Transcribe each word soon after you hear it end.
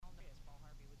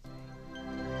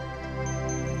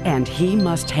And he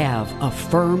must have a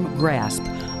firm grasp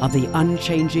of the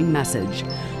unchanging message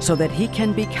so that he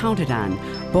can be counted on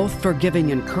both for giving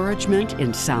encouragement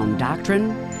in sound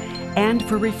doctrine and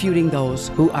for refuting those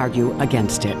who argue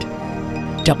against it.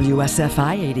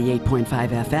 WSFI 88.5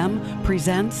 FM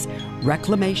presents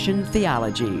Reclamation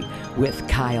Theology with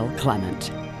Kyle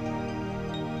Clement.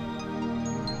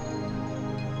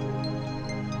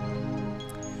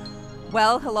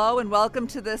 Well, hello and welcome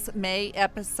to this May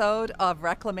episode of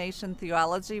Reclamation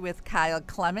Theology with Kyle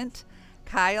Clement.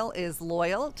 Kyle is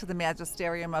loyal to the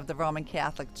magisterium of the Roman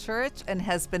Catholic Church and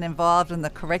has been involved in the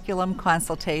curriculum,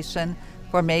 consultation,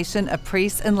 formation of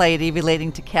priests and laity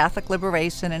relating to Catholic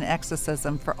liberation and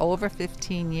exorcism for over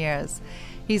 15 years.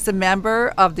 He's a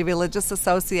member of the religious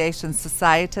association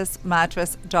Societas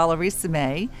Matris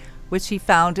Dolorissime, which he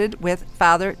founded with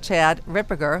Father Chad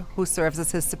Ripperger, who serves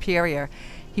as his superior.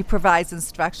 He provides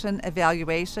instruction,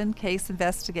 evaluation, case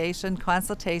investigation,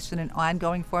 consultation, and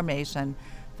ongoing formation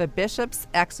for bishops,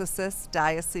 exorcists,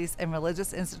 dioceses, and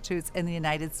religious institutes in the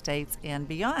United States and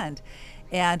beyond.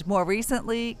 And more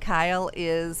recently, Kyle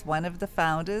is one of the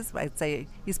founders, I'd say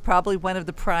he's probably one of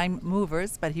the prime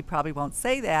movers, but he probably won't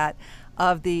say that,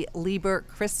 of the Liber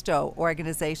Christo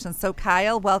organization. So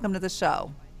Kyle, welcome to the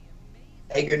show.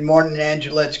 Hey, good morning,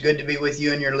 Angela. It's good to be with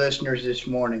you and your listeners this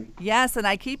morning. Yes, and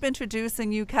I keep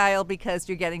introducing you, Kyle, because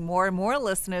you're getting more and more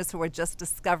listeners who are just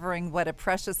discovering what a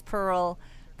precious pearl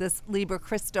this Liber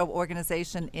Christo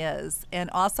organization is. And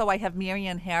also I have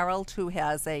Marianne Harold, who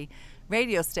has a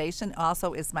radio station,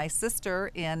 also is my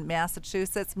sister in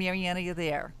Massachusetts. Marianne, are you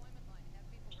there?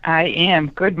 I am.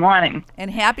 Good morning.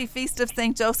 And happy Feast of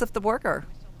St. Joseph the Worker.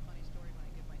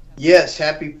 Yes,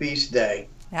 happy feast day.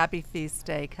 Happy Feast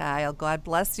Day, Kyle. God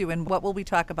bless you. And what will we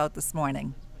talk about this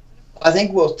morning? I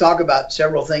think we'll talk about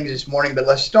several things this morning, but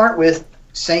let's start with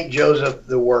St. Joseph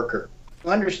the Worker. To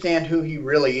understand who he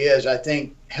really is, I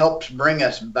think, helps bring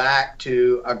us back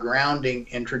to a grounding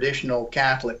in traditional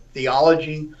Catholic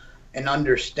theology and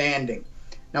understanding.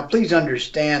 Now, please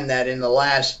understand that in the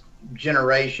last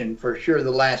generation, for sure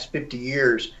the last 50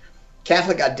 years,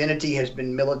 Catholic identity has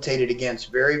been militated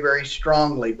against very, very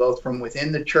strongly, both from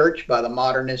within the church by the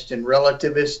modernists and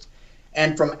relativists,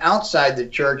 and from outside the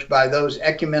church by those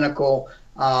ecumenical,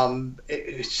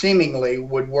 seemingly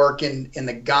would work in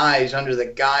the guise, under the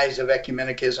guise of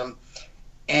ecumenicism,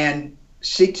 and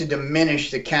seek to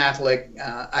diminish the Catholic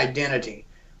identity.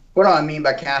 What do I mean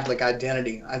by Catholic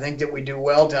identity? I think that we do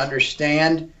well to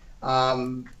understand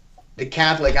the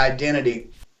Catholic identity.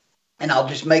 And I'll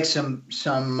just make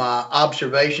some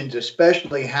observations,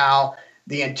 especially how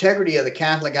the integrity of the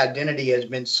Catholic identity has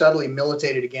been subtly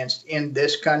militated against in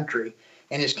this country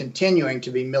and is continuing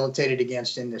to be militated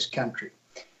against in this country.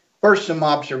 First, some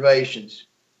observations.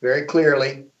 Very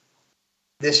clearly,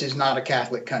 this is not a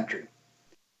Catholic country.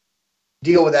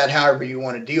 Deal with that however you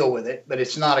want to deal with it, but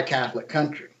it's not a Catholic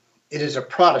country. It is a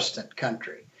Protestant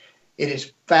country. It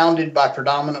is founded by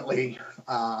predominantly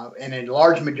and in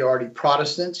large majority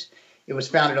Protestants. It was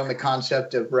founded on the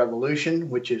concept of revolution,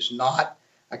 which is not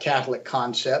a Catholic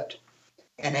concept.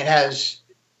 And it has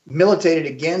militated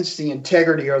against the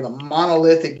integrity or the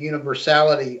monolithic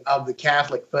universality of the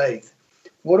Catholic faith.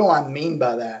 What do I mean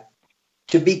by that?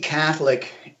 To be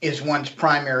Catholic is one's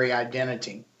primary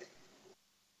identity.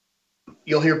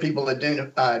 You'll hear people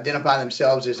identify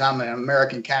themselves as I'm an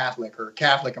American Catholic or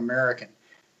Catholic American.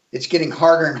 It's getting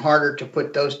harder and harder to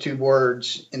put those two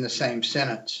words in the same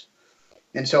sentence.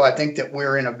 And so I think that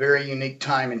we're in a very unique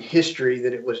time in history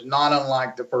that it was not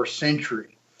unlike the first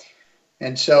century.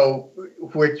 And so,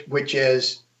 which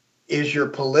is your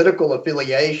political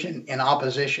affiliation in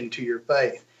opposition to your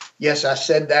faith? Yes, I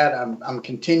said that. I'm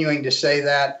continuing to say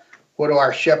that. What do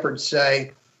our shepherds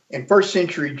say? In first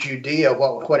century Judea,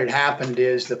 what had happened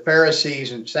is the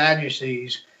Pharisees and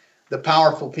Sadducees, the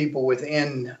powerful people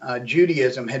within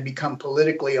Judaism, had become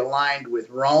politically aligned with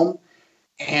Rome,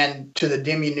 and to the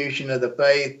diminution of the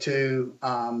faith, to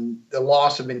the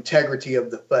loss of integrity of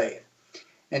the faith.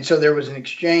 And so there was an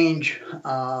exchange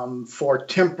for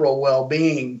temporal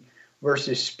well-being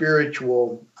versus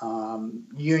spiritual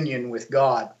union with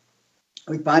God.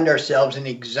 We find ourselves in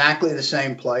exactly the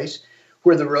same place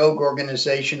where the rogue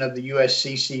organization of the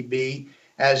USCCB,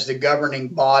 as the governing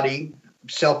body,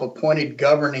 self-appointed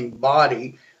governing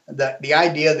body, the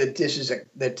idea that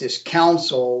this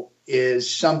council is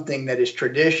something that is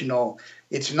traditional.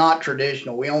 It's not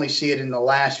traditional. We only see it in the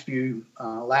last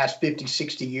 50,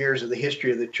 60 years of the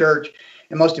history of the church.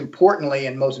 And most importantly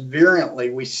and most virulently,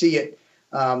 we see it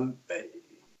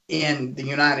in the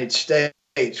United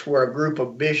States, where a group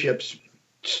of bishops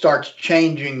starts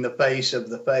changing the face of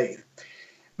the faith.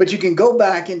 But you can go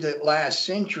back into the last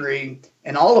century,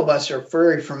 and all of us are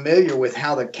very familiar with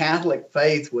how the Catholic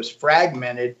faith was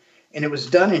fragmented, and it was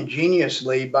done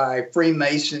ingeniously by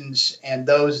Freemasons and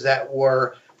those that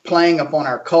were playing upon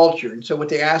our culture. And so what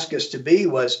they asked us to be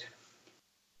was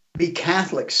be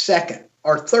Catholic second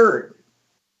or third.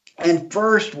 And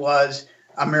first was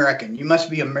American. You must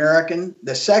be American.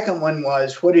 The second one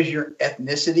was, what is your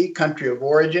ethnicity, country of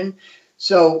origin?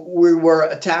 So we were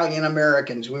Italian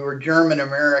Americans, we were German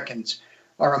Americans,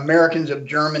 or Americans of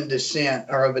German descent,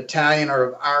 or of Italian or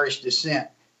of Irish descent.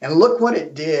 And look what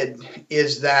it did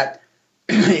is that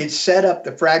it set up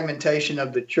the fragmentation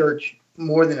of the church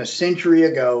more than a century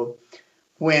ago,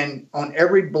 when on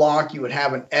every block you would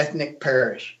have an ethnic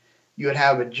parish. You would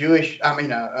have an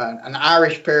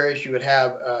Irish parish, you would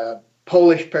have a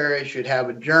Polish parish, you'd have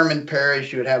a German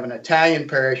parish, you would have an Italian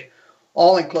parish,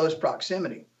 all in close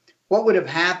proximity. What would have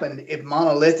happened if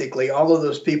monolithically all of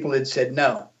those people had said,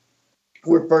 no,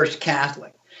 we're first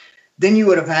Catholic? Then you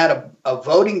would have had a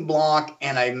voting block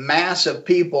and a mass of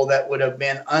people that would have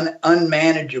been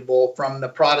unmanageable from the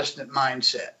Protestant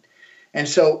mindset. And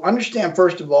so understand,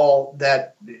 first of all,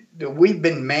 that we've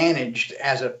been managed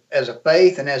as a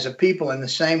faith and as a people in the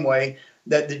same way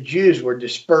that the Jews were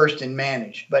dispersed and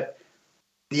managed. But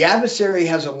the adversary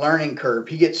has a learning curve.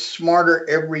 He gets smarter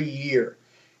every year.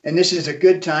 And this is a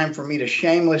good time for me to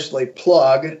shamelessly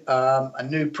plug a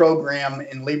new program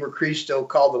in Liber Christo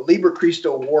called the Liber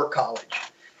Christo War College.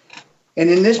 And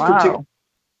in this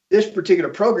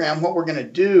particular program, what we're going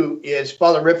to do is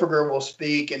Father Ripperger will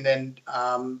speak, and then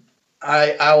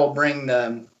I will bring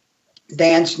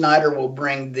Dan Snyder will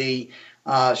bring the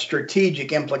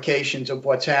strategic implications of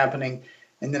what's happening,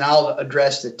 and then I'll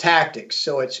address the tactics.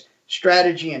 So it's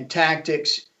strategy and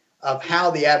tactics of how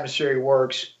the adversary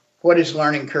works, what his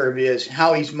learning curve is,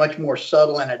 how he's much more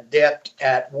subtle and adept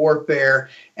at warfare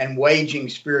and waging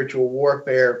spiritual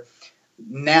warfare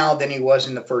now than he was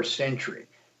in the first century.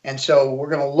 And so we're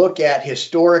going to look at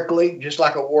historically, just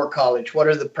like a war college, what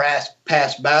are the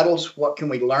past battles? What can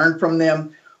we learn from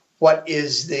them? What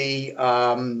is the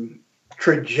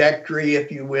trajectory,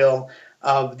 if you will,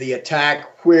 of the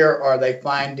attack? Where are they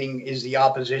is the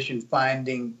opposition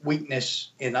finding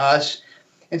weakness in us?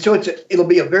 And so it'll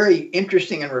be a very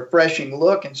interesting and refreshing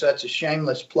look. And so it's a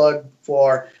shameless plug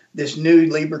for this new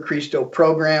Liber Christo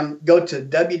program. Go to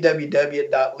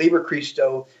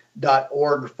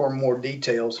www.liberchristo.org for more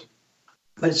details.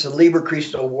 But it's the Liber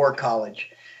Christo War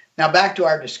College. Now back to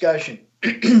our discussion.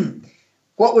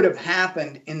 What would have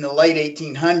happened in the late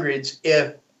 1800s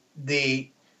if the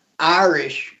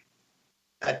Irish,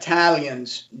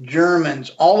 Italians,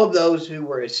 Germans, all of those who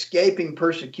were escaping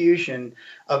persecution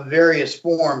of various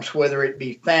forms, whether it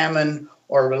be famine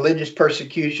or religious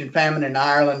persecution, famine in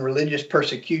Ireland, religious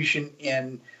persecution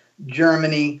in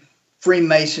Germany,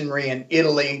 Freemasonry in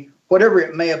Italy, whatever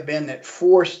it may have been that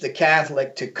forced the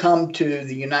Catholic to come to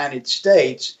the United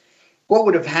States, what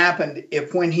would have happened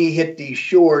if when he hit these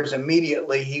shores,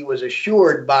 immediately he was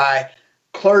assured by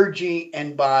clergy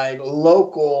and by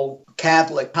local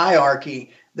Catholic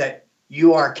hierarchy that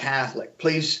you are Catholic.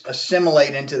 Please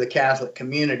assimilate into the Catholic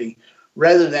community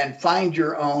rather than find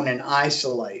your own and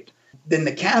isolate. Then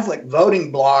the Catholic voting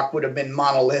bloc would have been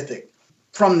monolithic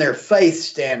from their faith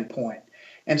standpoint.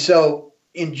 And so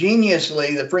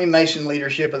ingeniously, the Freemason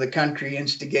leadership of the country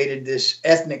instigated this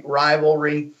ethnic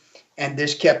rivalry, and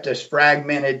this kept us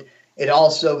fragmented. It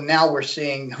also, now we're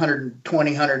seeing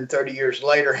 120, 130 years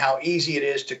later, how easy it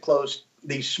is to close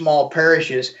these small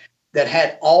parishes that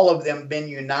had all of them been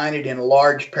united in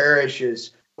large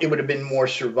parishes, it would have been more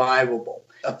survivable.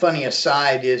 A funny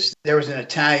aside is there was an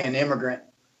Italian immigrant.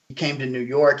 He came to New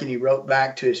York and he wrote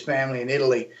back to his family in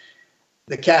Italy,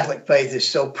 the Catholic faith is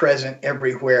so present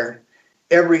everywhere.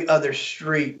 Every other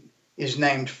street is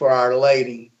named for Our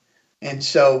Lady. And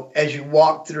so as you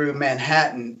walk through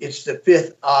Manhattan, it's the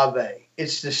fifth Ave.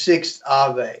 It's the sixth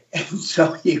Ave. And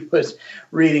so he was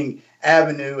reading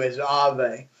Avenue as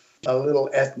Ave, a little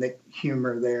ethnic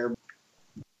humor there.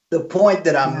 The point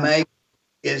that I'm making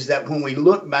is that when we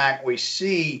look back, we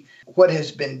see what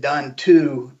has been done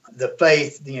to the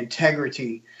faith, the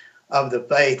integrity of the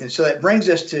faith. And so that brings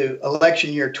us to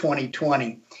election year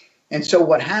 2020. And so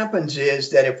what happens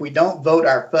is that if we don't vote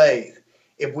our faith,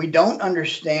 if we don't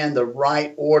understand the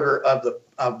right order of the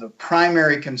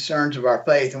primary concerns of our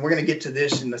faith, and we're going to get to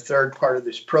this in the third part of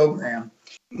this program,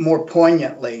 more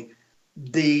poignantly,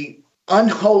 the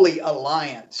unholy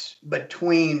alliance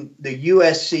between the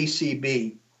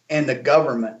USCCB and the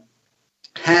government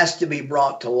has to be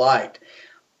brought to light.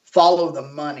 Follow the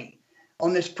money.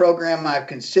 On this program, I've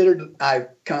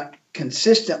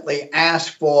consistently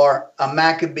asked for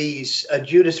a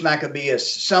Judas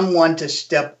Maccabeus, someone to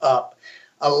step up,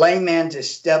 a layman to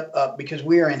step up, because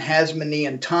we are in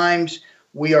Hasmonean times.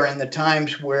 We are in the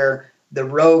times where the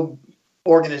rogue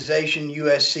organization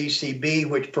USCCB,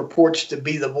 which purports to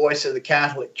be the voice of the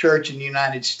Catholic Church in the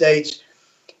United States,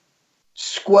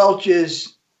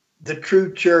 squelches the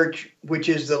true church, which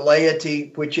is the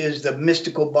laity, which is the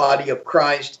mystical body of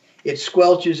Christ. It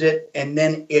squelches it, and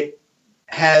then it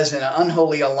has an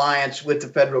unholy alliance with the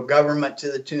federal government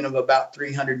to the tune of about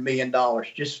 $300 million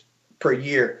just per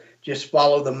year. Just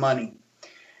follow the money.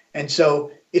 And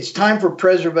so it's time for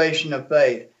preservation of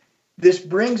faith. This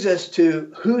brings us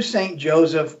to who St.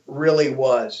 Joseph really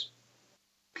was.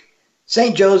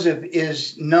 St. Joseph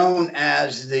is known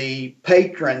as the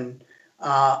patron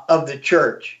of the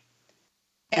church,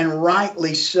 and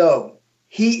rightly so.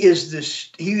 He is the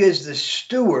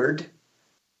steward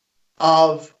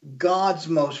of God's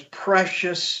most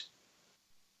precious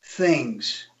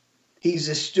things. He's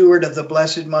the steward of the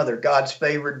Blessed Mother, God's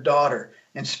favored daughter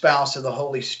and spouse of the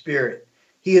Holy Spirit.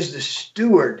 He is the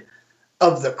steward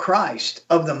of the Christ,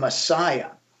 of the Messiah.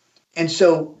 And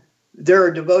so there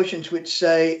are devotions which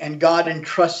say, and God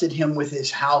entrusted him with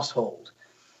his household.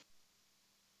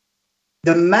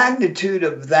 The magnitude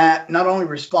of that, not only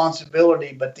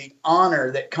responsibility, but the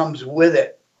honor that comes with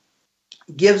it,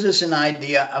 gives us an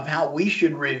idea of how we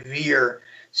should revere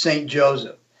St.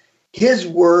 Joseph. His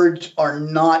words are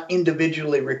not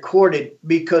individually recorded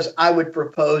because I would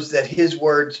propose that his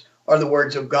words are the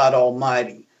words of God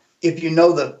Almighty.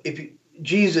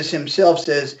 Jesus himself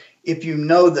says, if you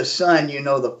know the Son, you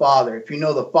know the Father. If you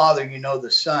know the Father, you know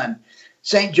the Son.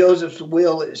 St. Joseph's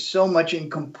will is so much in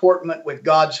comportment with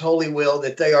God's holy will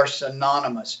that they are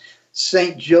synonymous.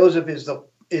 St. Joseph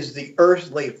is the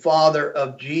earthly father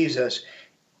of Jesus.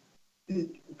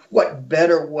 What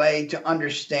better way to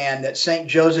understand that St.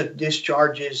 Joseph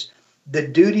discharges the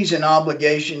duties and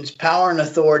obligations, power and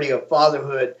authority of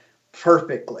fatherhood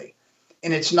perfectly.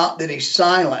 And it's not that he's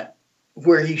silent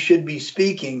where he should be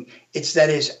speaking. It's that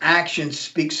his actions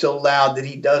speak so loud that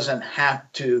he doesn't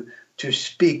have to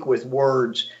speak with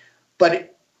words.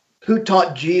 But who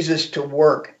taught Jesus to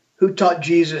work? Who taught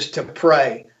Jesus to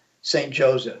pray? St.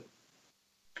 Joseph.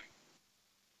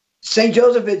 St.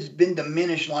 Joseph has been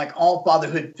diminished like all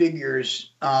fatherhood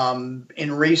figures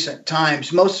in recent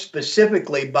times, most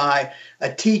specifically by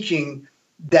a teaching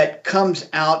that comes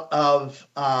out of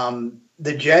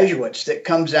the Jesuits, that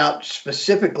comes out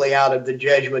specifically out of the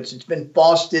Jesuits. It's been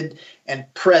fostered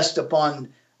and pressed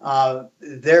upon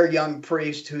their young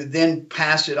priests, who then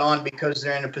pass it on because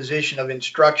they're in a position of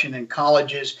instruction in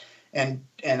colleges and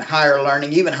higher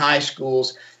learning, even high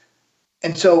schools.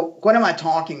 And so what am I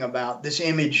talking about? This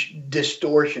image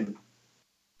distortion.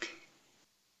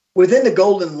 Within the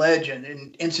Golden Legend,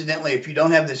 and incidentally, if you don't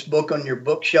have this book on your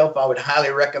bookshelf, I would highly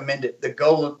recommend it, the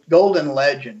Golden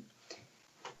Legend.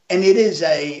 And it is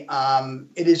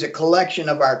a collection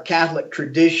of our Catholic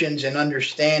traditions and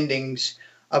understandings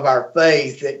of our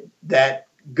faith that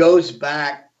goes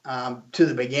back to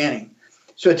the beginning.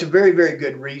 So it's a very, very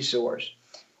good resource.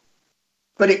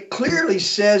 But it clearly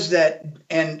says that,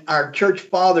 and our church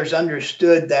fathers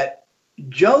understood that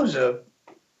Joseph,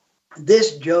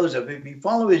 if you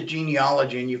follow his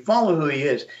genealogy and you follow who he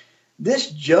is, this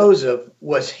Joseph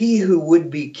was he who would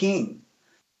be king.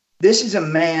 This is a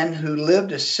man who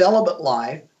lived a celibate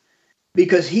life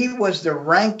because he was the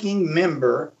ranking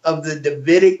member of the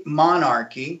Davidic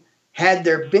monarchy, had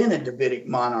there been a Davidic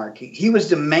monarchy. He was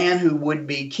the man who would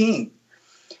be king.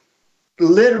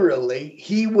 Literally,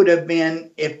 he would have been,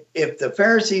 if the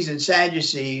Pharisees and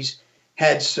Sadducees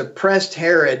had suppressed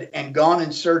Herod and gone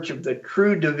in search of the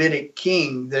true Davidic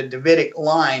king, the Davidic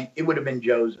line, it would have been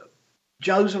Joseph.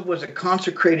 Joseph was a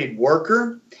consecrated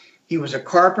worker. He was a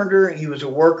carpenter. He was a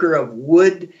worker of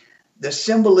wood. The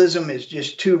symbolism is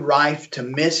just too rife to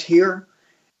miss here.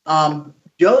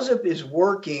 Joseph is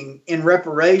working in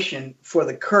reparation for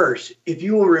the curse. If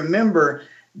you will remember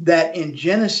that in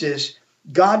Genesis,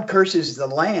 God curses the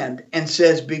land and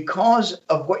says, because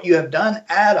of what you have done,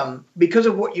 Adam, because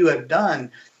of what you have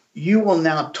done, you will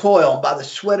now toil. By the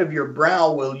sweat of your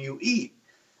brow will you eat.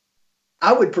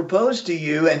 I would propose to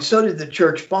you, and so did the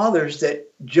church fathers,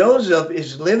 that Joseph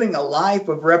is living a life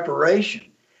of reparation.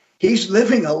 He's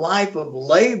living a life of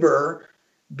labor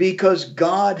because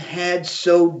God had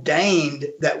so deigned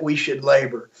that we should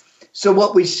labor. So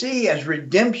what we see as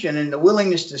redemption and the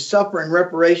willingness to suffer in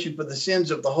reparation for the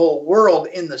sins of the whole world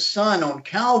in the Son on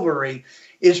Calvary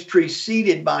is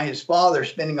preceded by his Father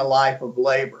spending a life of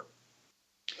labor.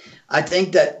 I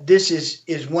think that this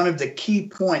is one of the key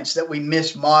points that we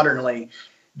miss modernly.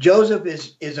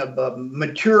 Joseph is of a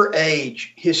mature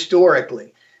age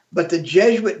historically, but the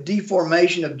Jesuit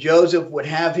deformation of Joseph would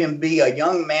have him be a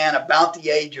young man about the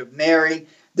age of Mary,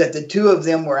 that the two of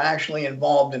them were actually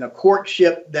involved in a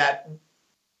courtship that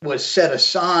was set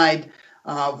aside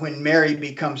when Mary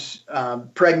becomes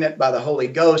pregnant by the Holy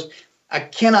Ghost. I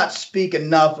cannot speak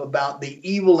enough about the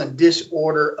evil and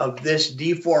disorder of this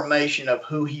deformation of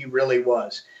who he really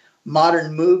was.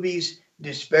 Modern movies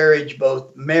disparage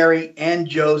both Mary and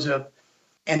Joseph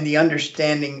and the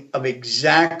understanding of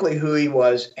exactly who he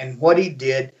was and what he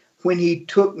did when he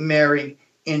took Mary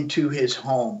into his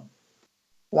home.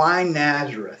 Why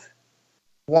Nazareth?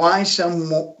 Why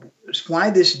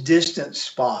this distant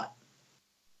spot?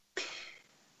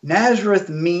 Nazareth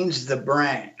means the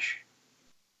branch.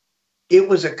 It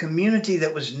was a community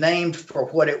that was named for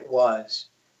what it was.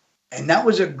 And that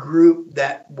was a group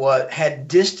that had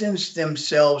distanced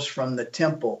themselves from the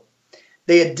temple.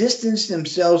 They had distanced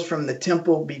themselves from the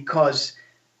temple because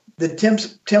the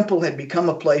temple had become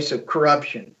a place of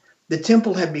corruption. The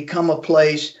temple had become a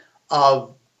place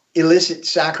of illicit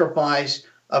sacrifice,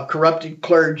 of corrupted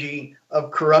clergy,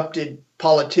 of corrupted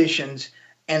politicians,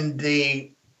 and the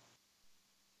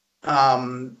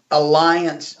unholy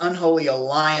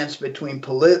alliance between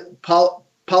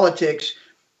politics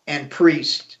and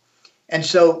priests. And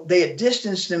so they had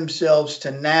distanced themselves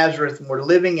to Nazareth and were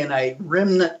living in a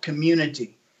remnant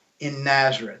community in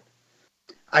Nazareth.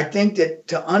 I think that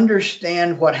to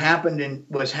understand what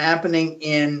was happening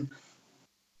in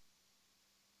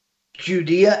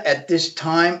Judea at this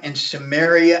time and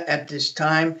Samaria at this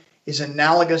time is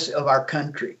analogous of our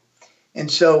country. And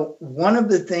so one of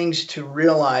the things to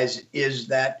realize is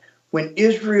that when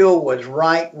Israel was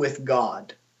right with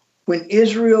God, and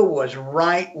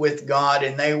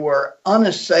they were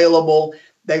unassailable,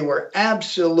 they were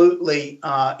absolutely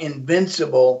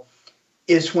invincible,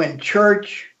 is when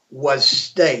church was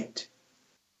state.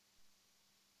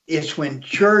 It's when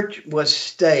church was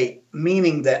state,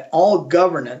 meaning that all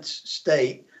governance,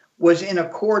 state, was in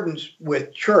accordance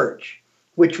with church,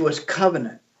 which was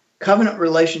covenant. Covenant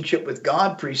relationship with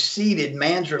God preceded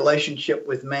man's relationship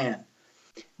with man.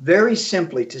 Very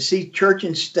simply, to see church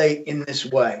and state in this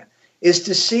way is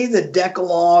to see the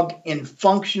Decalogue in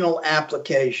functional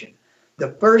application.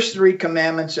 The first 3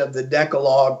 commandments of the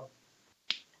Decalogue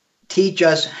teach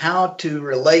us how to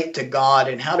relate to God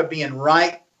and how to be in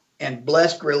right and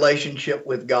blessed relationship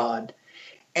with God.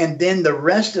 And then the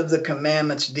rest of the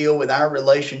commandments deal with our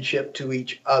relationship to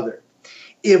each other.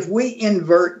 If we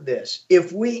invert this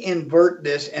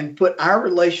and put our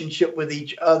relationship with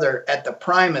each other at the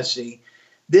primacy,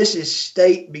 this is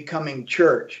state becoming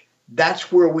church.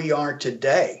 That's where we are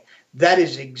today. That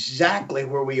is exactly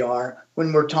where we are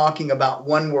when we're talking about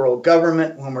one world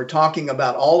government, when we're talking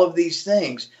about all of these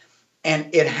things. And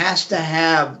it has to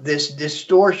have this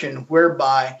distortion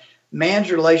whereby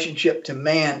man's relationship to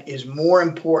man is more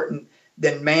important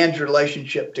than man's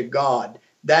relationship to God.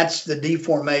 That's the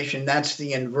deformation. That's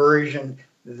the inversion.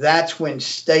 That's when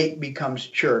state becomes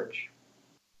church.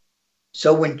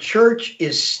 So when church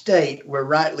is state, we're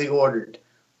rightly ordered.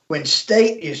 When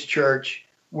state is church,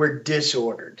 we're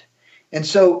disordered. And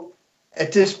so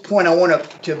at this point, I want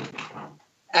to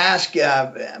ask,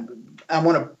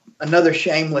 another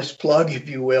shameless plug, if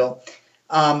you will.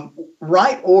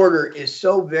 Right order is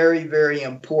so very, very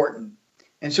important.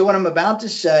 And so what I'm about to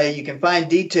say, you can find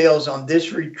details on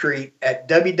this retreat at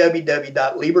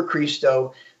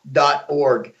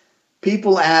www.librecristo.org.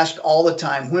 People ask all the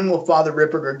time, when will Father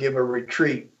Ripperger give a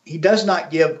retreat? He does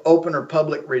not give open or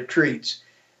public retreats.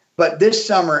 But this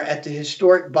summer at the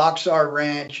historic Boxar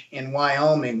Ranch in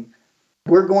Wyoming,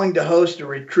 we're going to host a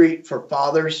retreat for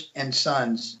fathers and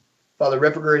sons. Father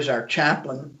Ripperger is our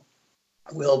chaplain.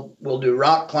 We'll do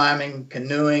rock climbing,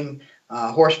 canoeing,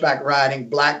 horseback riding,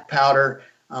 black powder,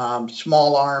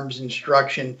 small arms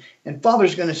instruction. And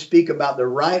Father's going to speak about the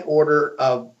right order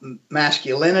of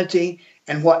masculinity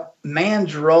and what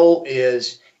man's role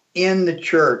is in the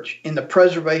church, in the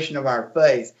preservation of our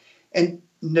faith. And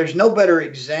there's no better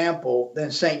example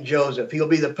than St. Joseph. He'll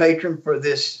be the patron for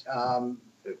this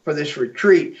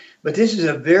retreat. But this is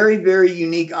a very, very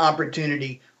unique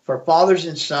opportunity for fathers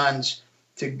and sons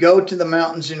to go to the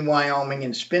mountains in Wyoming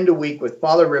and spend a week with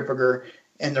Father Ripperger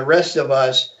and the rest of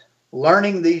us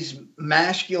learning these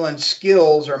masculine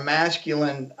skills or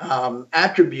masculine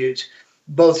attributes,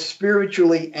 both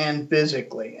spiritually and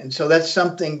physically. And so that's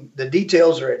something, the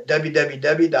details are at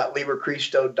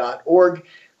www.librecristo.org.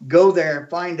 Go there and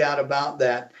find out about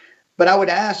that. But I would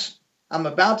ask, I'm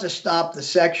about to stop the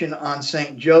section on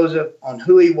St. Joseph, on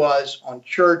who he was, on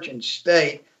church and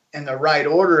state. and the right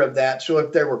order of that. So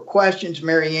if there were questions,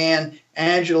 Mary Ann,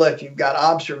 Angela, if you've got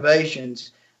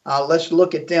observations, let's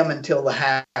look at them until the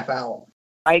half hour.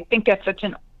 I think that's such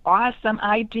an awesome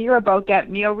idea about that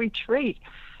meal retreat.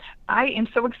 I am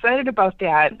so excited about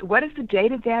that. What is the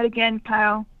date of that again,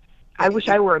 Kyle? I wish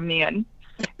I were a man.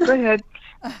 Go ahead.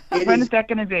 When is that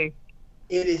going to be?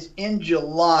 It is in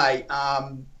July,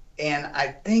 and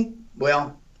I think,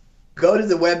 well, go to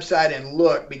the website and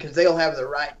look, because they'll have the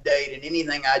right date, and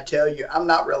anything I tell you, I'm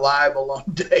not reliable on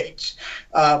dates.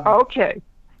 Okay.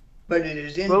 But it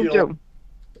is in Will July. do.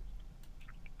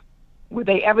 Would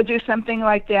they ever do something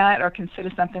like that or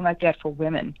consider something like that for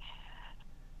women?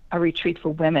 A retreat for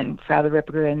women, Father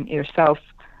Ripperger and yourself?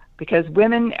 Because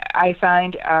women, I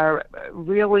find, are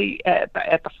really at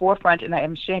the forefront, and I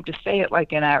am ashamed to say it,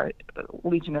 like in our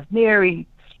Legion of Mary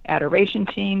adoration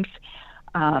teams.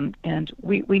 And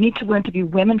we need to learn to be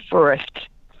women first.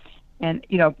 And,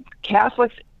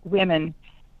 Catholic women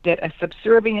that are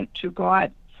subservient to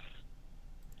God,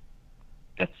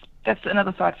 that's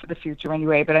another thought for the future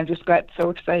anyway. But I just got so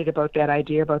excited about that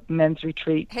idea about the men's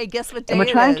retreat. Hey, guess what day and we're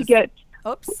trying to get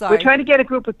sorry. We're trying to get a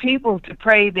group of people to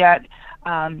pray that.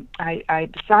 I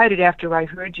decided after I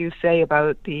heard you say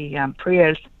about the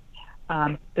prayers,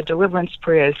 the deliverance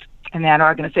prayers in that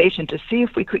organization, to see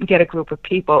if we couldn't get a group of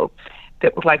people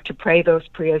that would like to pray those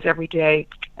prayers every day.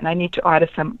 And I need to order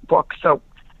some books. So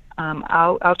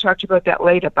I'll talk to you about that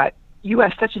later. But you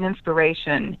are such an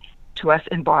inspiration to us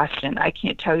in Boston. I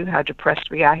can't tell you how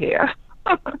depressed we are here.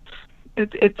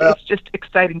 It's just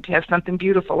exciting to have something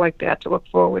beautiful like that to look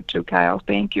forward to, Kyle.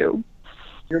 Thank you.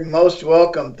 You're most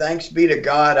welcome. Thanks be to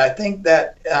God. I think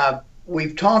that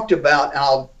we've talked about, and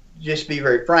I'll just be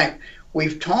very frank,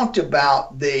 we've talked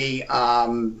about the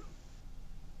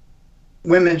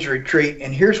women's retreat,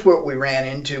 and here's what we ran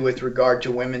into with regard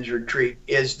to women's retreat,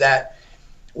 is that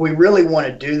we really want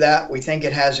to do that. We think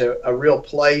it has a real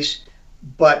place,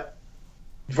 but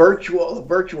the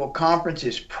virtual conference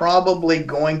is probably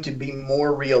going to be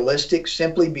more realistic,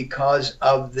 simply because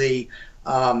of the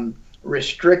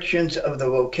restrictions of the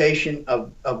vocation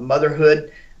of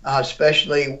motherhood,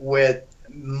 especially with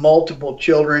multiple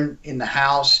children in the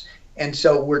house. And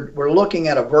so we're looking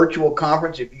at a virtual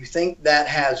conference. If you think that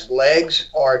has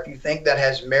legs, or if you think that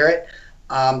has merit,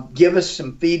 give us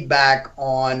some feedback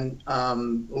on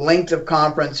length of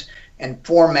conference and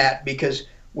format, because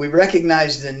we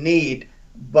recognize the need,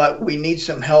 but we need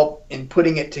some help in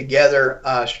putting it together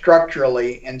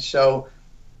structurally. And so,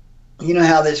 you know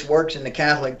how this works in the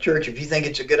Catholic Church. If you think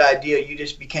it's a good idea, you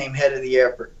just became head of the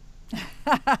effort.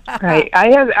 Right.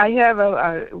 I have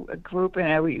a group,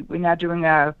 and we're now doing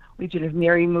a Legion of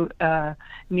Mary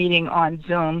meeting on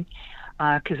Zoom,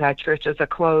 because our churches are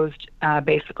closed,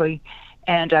 basically.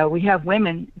 And we have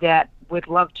women that would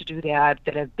love to do that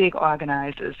are big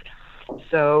organizers.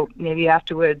 So maybe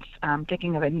afterwards, I'm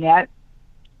thinking of Annette,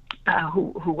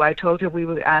 who I told her we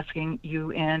were asking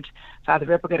you and Father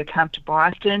Ripperger to come to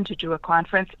Boston to do a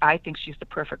conference. I think she's the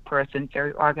perfect person,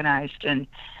 very organized. And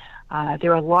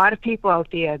there are a lot of people out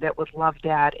there that would love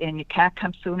that, and you can't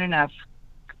come soon enough.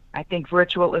 I think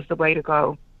virtual is the way to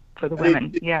go for the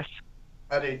women. Yes.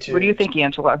 I do too. What do you think,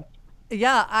 Angela?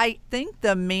 Yeah, I think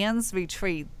the man's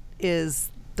retreat is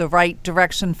the right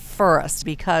direction first,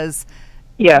 because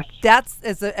yes, that's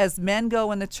as men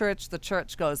go in the church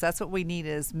goes. That's what we need,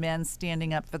 is men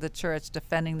standing up for the church,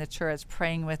 defending the church,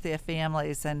 praying with their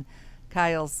families. And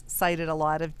Kyle's cited a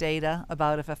lot of data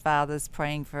about if a father's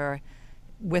praying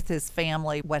with his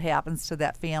family, what happens to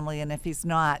that family, and if he's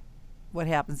not, what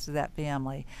happens to that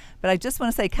family. But I just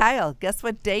want to say, Kyle, guess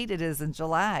what date it is in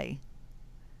July?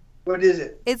 What is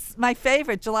it? It's my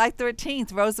favorite, July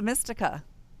 13th, Rosa Mystica.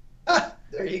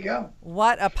 There you go.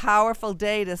 What a powerful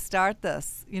day to start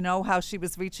this. You know how she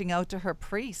was reaching out to her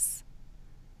priests.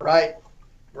 Right.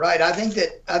 I think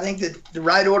that the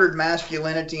right ordered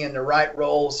masculinity and the right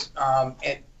roles.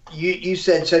 And you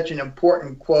said such an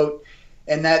important quote,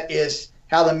 and that is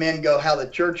how the men go, how the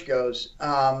church goes.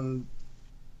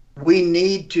 We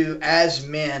need to, as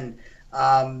men,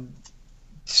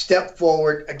 step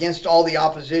forward against all the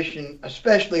opposition,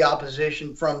 especially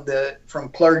opposition from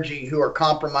clergy who are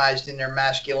compromised in their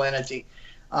masculinity.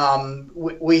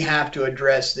 We have to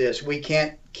address this. We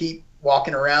can't keep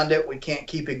walking around it. We can't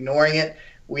keep ignoring it.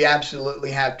 We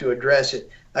absolutely have to address it.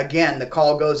 Again, the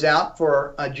call goes out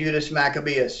for a Judas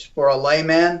Maccabeus, for a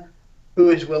layman who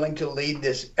is willing to lead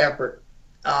this effort.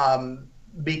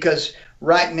 Because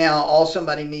right now, all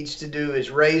somebody needs to do is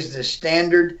raise the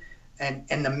standard,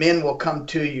 and the men will come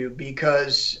to you,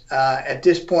 because at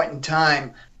this point in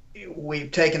time,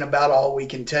 we've taken about all we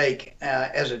can take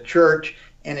as a church,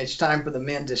 and it's time for the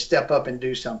men to step up and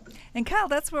do something. And Kyle,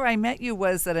 that's where I met you,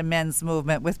 was at a men's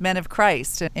movement with Men of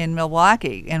Christ in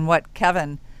Milwaukee, and what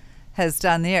Kevin has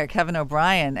done there, Kevin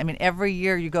O'Brien. I mean, every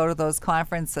year you go to those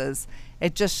conferences,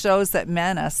 it just shows that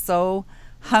men are so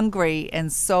hungry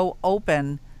and so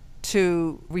open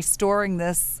to restoring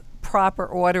this proper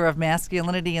order of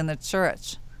masculinity in the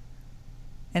church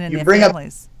and in their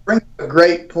families. Bring up a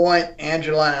great point,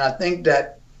 Angela, and I think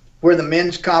that where the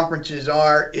men's conferences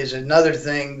are is another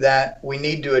thing that we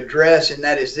need to address, and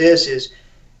that is this is,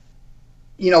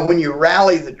 when you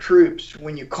rally the troops,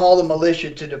 when you call the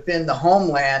militia to defend the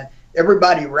homeland,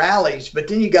 everybody rallies, but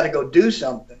then you got to go do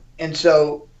something. And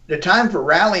so the time for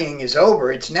rallying is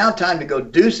over. It's now time to go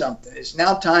do something. It's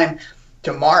now time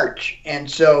to march. And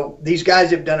so these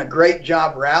guys have done a great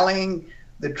job rallying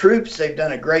the troops. They've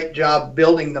done a great job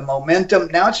building the momentum.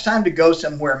 Now it's time to go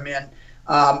somewhere, men.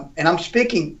 And I'm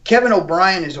speaking, Kevin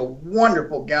O'Brien is a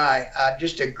wonderful guy,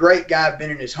 just a great guy. I've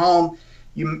been in his home.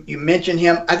 You mentioned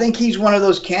him. I think he's one of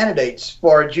those candidates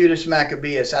for Judas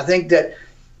Maccabeus. I think that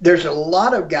there's a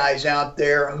lot of guys out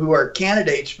there who are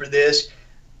candidates for this,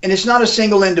 and it's not a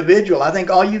single individual. I think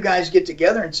all you guys get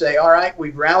together and say, all right,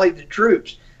 we've rallied the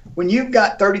troops. When you've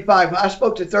got I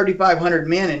spoke to 3,500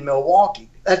 men in Milwaukee.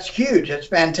 That's huge. That's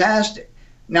fantastic.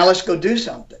 Now let's go do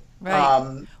something.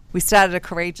 Right. We started a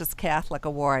Courageous Catholic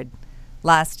Award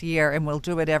last year, and we'll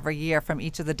do it every year from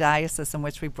each of the dioceses in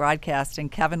which we broadcast,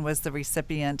 and Kevin was the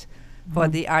recipient for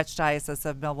the Archdiocese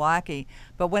of Milwaukee.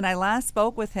 But when I last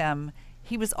spoke with him,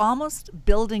 he was almost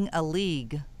building a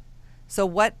league. So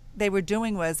what they were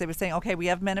doing was they were saying, okay, we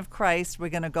have Men of Christ. We're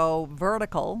going to go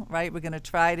vertical, right? We're going to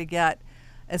try to get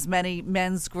as many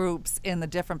men's groups in the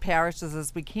different parishes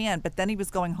as we can. But then he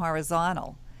was going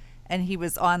horizontal. And he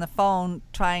was on the phone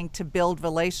trying to build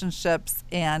relationships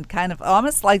and kind of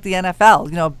almost like the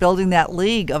NFL, building that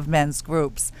league of men's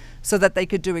groups so that they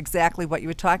could do exactly what you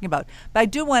were talking about. But I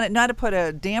do want it, not to put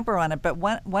a damper on it, but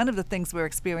one of the things we're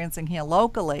experiencing here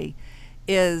locally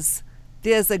is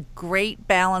there's a great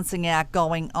balancing act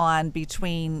going on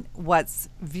between what's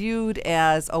viewed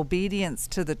as obedience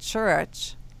to the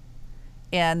church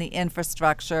and the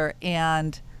infrastructure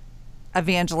and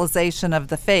evangelization of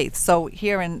the faith. So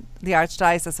here in the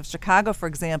Archdiocese of Chicago, for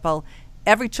example,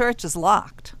 every church is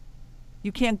locked.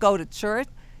 You can't go to church.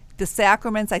 The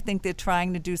sacraments, I think they're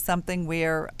trying to do something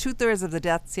where 2/3 of the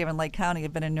deaths here in Lake County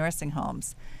have been in nursing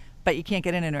homes, but you can't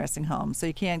get in a nursing home, so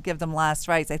you can't give them last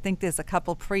rites. I think there's a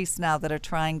couple priests now that are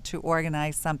trying to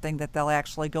organize something that they'll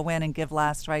actually go in and give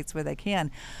last rites where they can.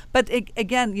 But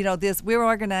again, we're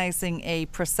organizing a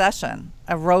procession,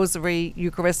 a rosary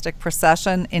Eucharistic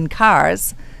procession in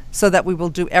cars, so that we will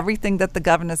do everything that the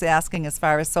governor's asking as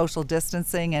far as social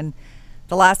distancing. And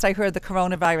the last I heard, the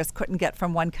coronavirus couldn't get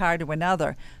from one car to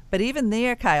another. But even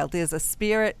there, Kyle, there's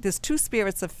two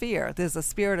spirits of fear. There's a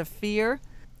spirit of fear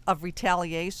of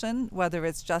retaliation, whether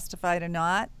it's justified or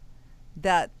not,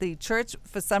 that the church,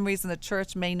 for some reason, the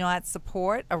church may not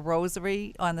support a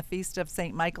rosary on the feast of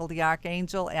St. Michael the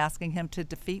Archangel, asking him to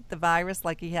defeat the virus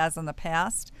like he has in the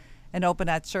past and open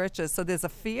our churches. So there's a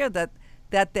fear that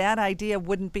idea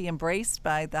wouldn't be embraced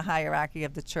by the hierarchy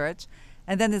of the church.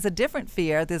 And then there's a different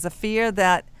fear. There's a fear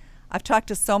that I've talked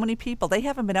to so many people, they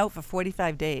haven't been out for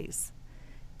 45 days.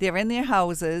 They're in their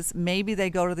houses, maybe they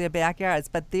go to their backyards,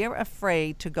 but they're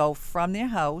afraid to go from their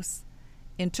house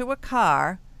into a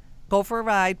car, go for a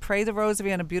ride, pray the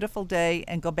rosary on a beautiful day,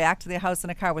 and go back to their house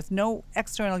in a car with no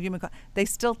external human They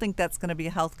still think that's going to be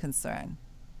a health concern.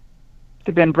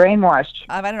 They've been brainwashed.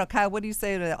 I don't know, Kyle, what do you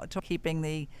say to keeping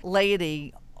the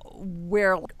laity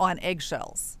on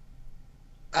eggshells?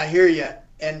 I hear you.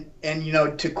 And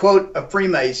to quote a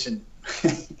Freemason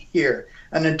here,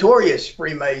 a notorious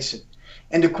Freemason,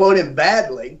 and to quote him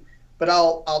badly, but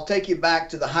I'll take you back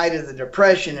to the height of the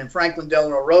Depression and Franklin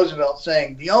Delano Roosevelt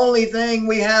saying, the only thing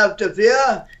we have to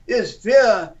fear is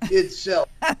fear itself.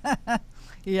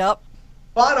 Yep.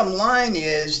 Bottom line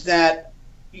is that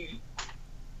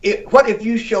what if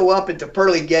you show up at the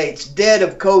pearly gates dead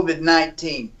of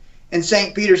COVID-19 and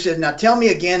St. Peter says, now tell me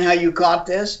again how you caught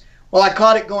this? Well, I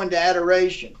caught it going to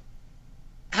adoration.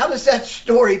 How does that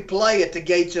story play at the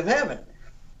gates of heaven?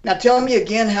 Now tell me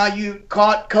again how you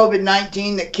caught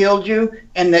COVID-19 that killed you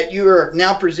and that you are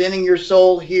now presenting your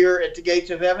soul here at the gates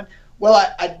of heaven. Well,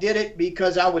 I did it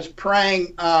because I was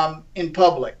praying in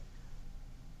public.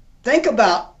 Think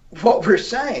about what we're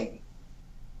saying.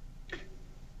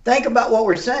 Think about what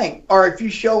we're saying. Or if you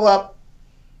show up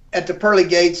at the pearly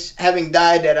gates having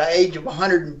died at an age of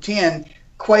 110,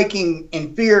 quaking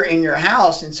in fear in your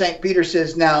house, and St. Peter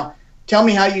says, now tell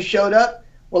me how you showed up.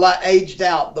 Well, I aged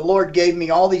out. The Lord gave me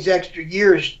all these extra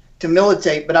years to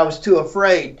militate, but I was too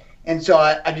afraid. And so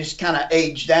I just kind of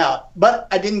aged out, but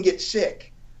I didn't get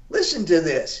sick. Listen to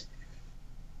this.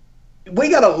 We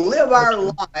got to live our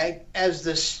life as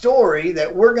the story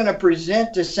that we're going to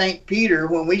present to St. Peter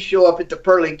when we show up at the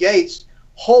pearly gates,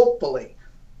 hopefully,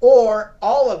 or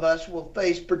all of us will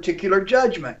face particular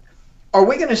judgment. Are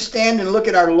we going to stand and look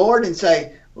at our Lord and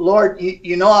say, Lord,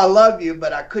 you know I love you,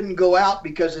 but I couldn't go out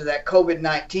because of that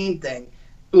COVID-19 thing.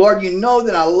 Lord, you know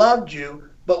that I loved you,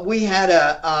 but we had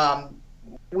a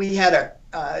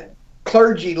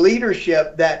clergy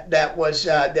leadership that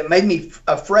made me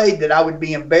afraid that I would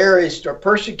be embarrassed or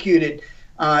persecuted,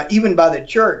 even by the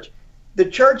church. The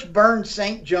church burned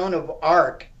St. Joan of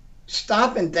Arc.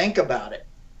 Stop and think about it.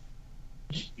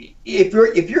 If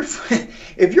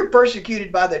you're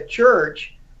persecuted by the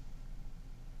church,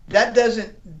 that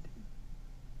doesn't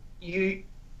you.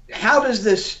 How does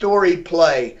this story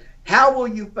play? How will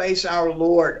you face our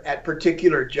Lord at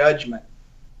particular judgment?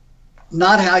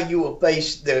 Not how you will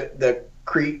face the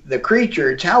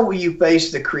creature. It's how will you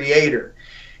face the Creator,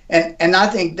 and I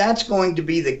think that's going to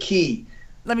be the key.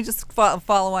 Let me just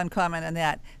follow on comment on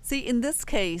that. See, in this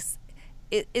case,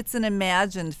 it's an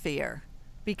imagined fear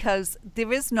because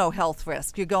there is no health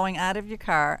risk. You're going out of your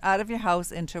car, out of your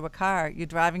house into a car. You're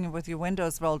driving with your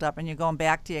windows rolled up, and you're going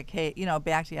back to your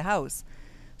back to your house.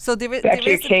 So back to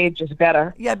your cage is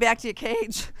better. Yeah, back to your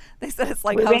cage. They said it's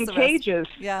like we're house in arrest. Cages.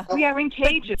 Yeah, we are in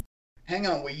cages. Hang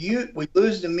on, we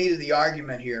lose the meat of the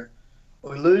argument here.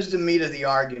 We lose the meat of the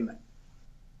argument,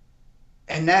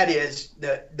 and that is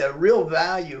the real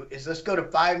value is. Let's go to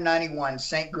 591,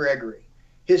 St. Gregory.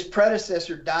 His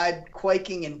predecessor died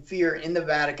quaking in fear in the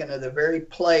Vatican of the very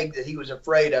plague that he was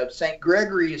afraid of. St.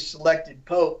 Gregory is selected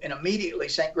pope, and immediately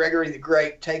St. Gregory the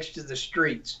Great takes to the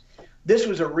streets. This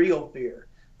was a real fear.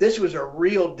 This was a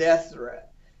real death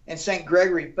threat. And St.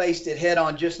 Gregory faced it head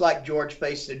on, just like George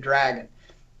faced the dragon.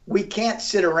 We can't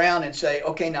sit around and say,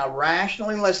 okay, now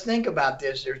rationally, let's think about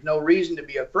this. There's no reason to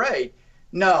be afraid.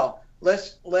 No,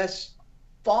 let's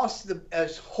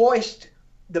hoist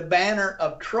the banner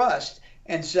of trust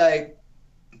and say,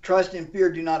 trust and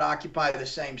fear do not occupy the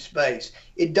same space.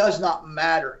 It does not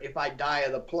matter if I die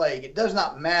of the plague. It does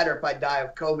not matter if I die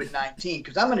of COVID-19,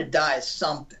 because I'm going to die of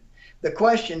something. The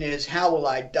question is, how will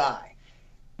I die?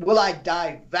 Will I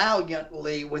die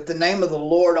valiantly with the name of the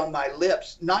Lord on my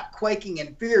lips, not quaking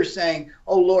in fear saying,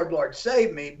 oh, Lord, Lord,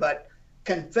 save me, but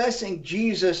confessing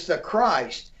Jesus the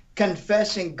Christ,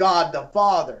 confessing God the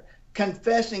Father,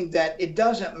 confessing that it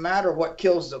doesn't matter what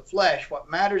kills the flesh. What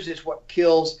matters is what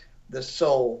kills the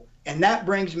soul. And that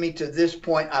brings me to this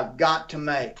point I've got to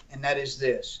make, and that is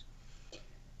this.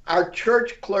 Our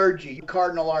church clergy,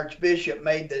 Cardinal Archbishop,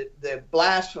 made the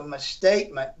blasphemous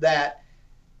statement that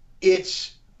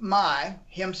it's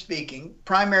him speaking,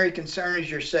 primary concern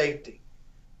is your safety.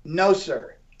 No,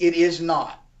 sir, it is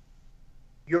not.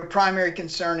 Your primary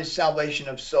concern is salvation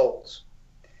of souls.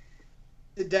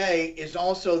 Today is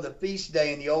also the feast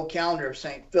day in the old calendar of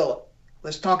St. Philip.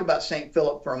 Let's talk about St.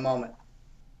 Philip for a moment.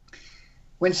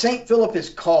 When St. Philip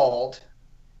is called,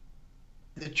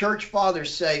 the church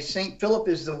fathers say St. Philip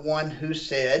is the one who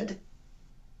said,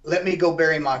 let me go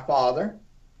bury my father.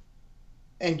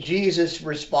 And Jesus'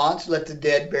 response, let the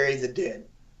dead bury the dead.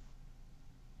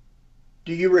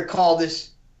 Do you recall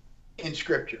this in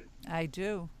Scripture? I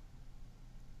do.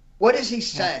 What is he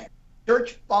saying?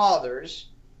 Church fathers,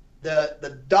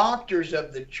 the doctors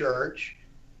of the church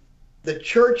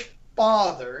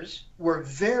fathers were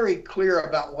very clear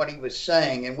about what he was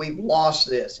saying, and we've lost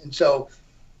this. And so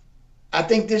I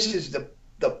think this is the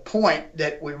point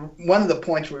that one of the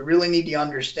points we really need to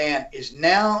understand is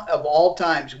now of all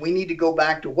times, we need to go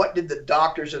back to what did the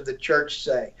doctors of the church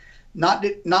say? Not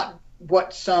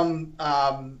what some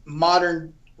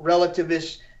modern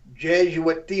relativist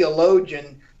Jesuit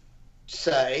theologian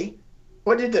say.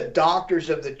 What did the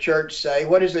doctors of the church say?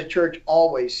 What has the church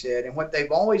always said? And what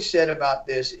they've always said about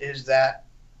this is that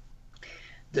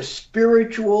the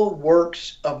spiritual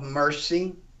works of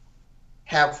mercy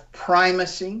have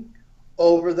primacy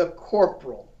over the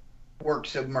corporal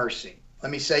works of mercy.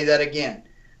 Let me say that again.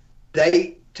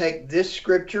 They take this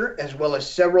scripture as well as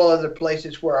several other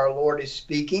places where our Lord is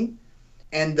speaking,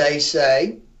 and they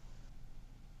say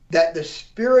that the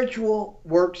spiritual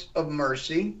works of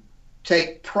mercy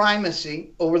take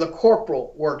primacy over the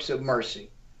corporal works of mercy.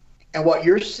 And what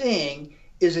you're seeing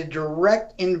is a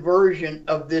direct inversion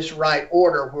of this right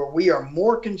order, where we are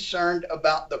more concerned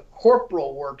about the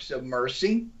corporal works of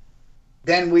mercy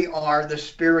than we are the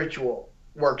spiritual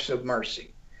works of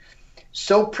mercy.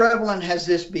 So prevalent has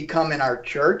this become in our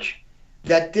church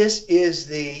that this is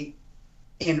the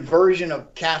inversion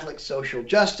of Catholic social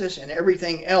justice and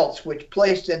everything else, which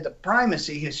placed into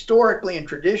primacy historically and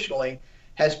traditionally,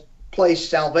 has placed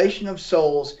salvation of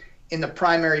souls in the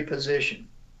primary position.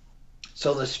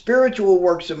 So the spiritual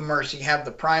works of mercy have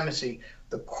the primacy.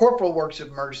 The corporal works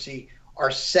of mercy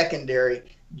are secondary.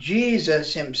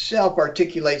 Jesus himself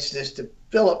articulates this to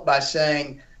Philip by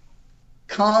saying,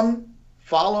 "Come,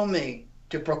 follow me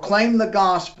to proclaim the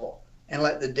gospel, and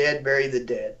let the dead bury the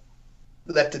dead.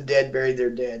 Let the dead bury their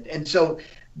dead." And so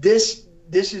this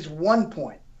is one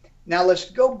point. Now let's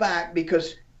go back,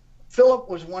 because Philip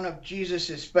was one of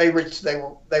Jesus's favorites. They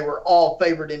were all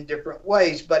favored in different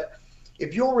ways, but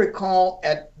if you'll recall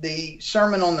at the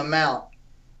Sermon on the Mount,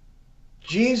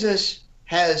 Jesus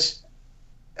has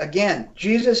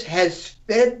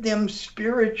fed them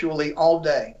spiritually all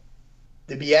day.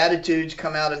 The Beatitudes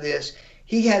come out of this.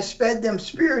 He has fed them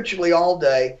spiritually all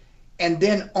day, and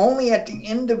then only at the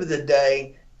end of the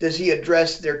day does he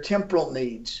address their temporal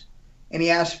needs. And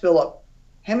he asks Philip,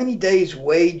 how many days'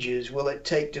 wages will it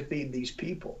take to feed these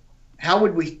people? How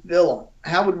would we fill them?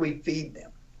 How would we feed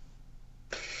them?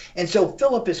 And so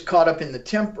Philip is caught up in the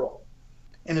temporal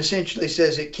and essentially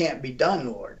says, it can't be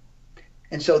done, Lord.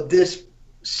 And so this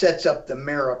sets up the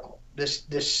miracle. This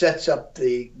sets up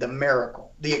the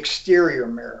miracle, the exterior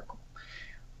miracle.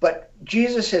 But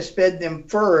Jesus has fed them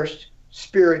first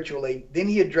spiritually, then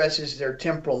he addresses their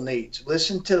temporal needs.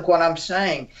 Listen to what I'm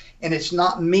saying, and it's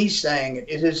not me saying it.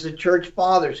 It is the church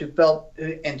fathers who felt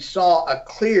and saw a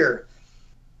clear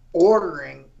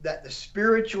ordering that the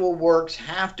spiritual works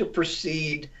have to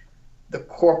precede the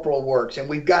corporal works. And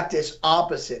we've got this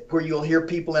opposite where you'll hear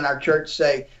people in our church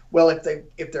say, well,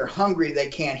 if they're hungry, they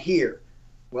can't hear.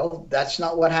 Well, that's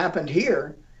not what happened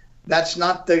here. That's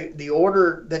not the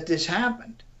order that this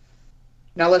happened.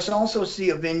 Now let's also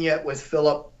see a vignette with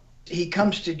Philip. He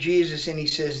comes to Jesus and he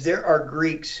says, there are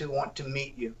Greeks who want to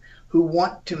meet you, who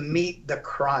want to meet the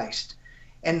Christ.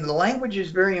 And the language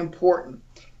is very important,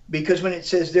 because when it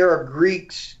says there are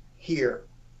Greeks here,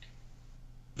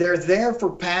 they're there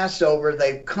for Passover.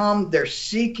 They've come, they're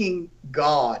seeking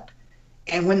God.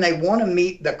 And when they want to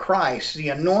meet the Christ, the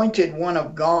anointed one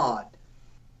of God,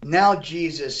 now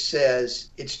Jesus says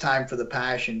it's time for the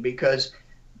Passion, because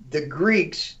the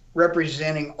Greeks,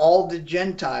 representing all the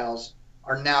Gentiles,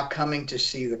 are now coming to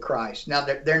see the Christ. Now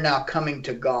they're now coming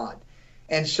to God.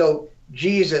 And so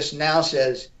Jesus now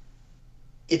says,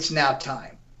 it's now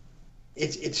time.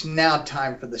 It's now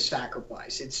time for the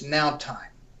sacrifice. It's now time.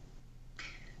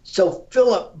 So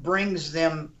Philip brings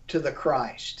them to the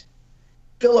Christ.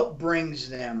 Philip brings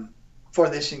them for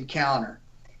this encounter.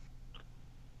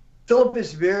 Philip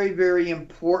is very, very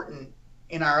important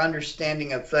in our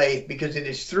understanding of faith, because it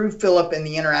is through Philip and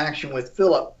the interaction with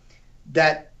Philip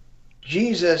that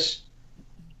Jesus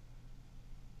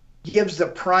gives the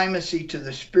primacy to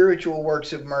the spiritual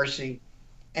works of mercy,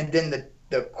 and then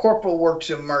the corporal works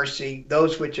of mercy,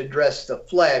 those which address the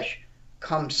flesh,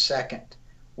 come second.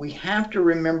 We have to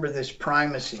remember this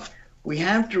primacy. We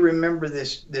have to remember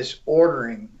this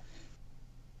ordering.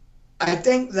 I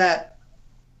think that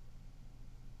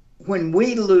when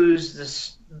we lose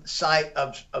this sight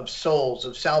of souls,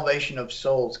 of salvation of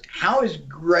souls, how is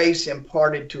grace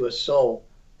imparted to a soul?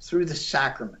 Through the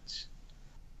sacraments.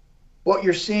 What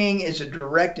you're seeing is a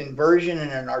direct inversion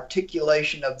and an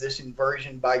articulation of this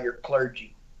inversion by your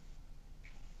clergy.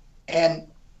 And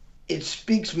it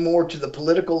speaks more to the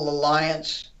political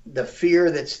alliance, the fear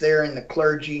that's there in the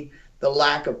clergy, the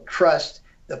lack of trust,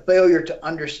 the failure to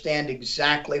understand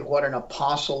exactly what an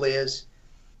apostle is.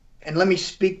 And let me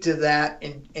speak to that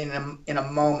in a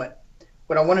moment.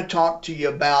 What I want to talk to you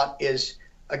about is,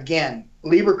 again,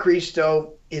 Liber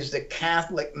Christo is the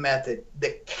Catholic method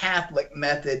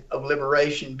of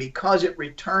liberation, because it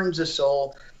returns a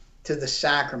soul to the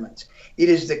sacraments. It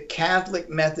is the Catholic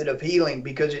method of healing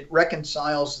because it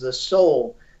reconciles the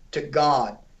soul to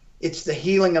God. It's the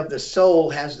healing of the soul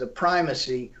has the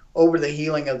primacy over the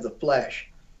healing of the flesh.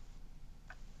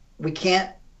 We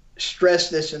can't stress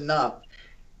this enough.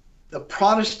 The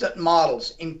Protestant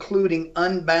models, including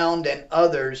Unbound and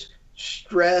others,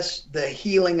 stress the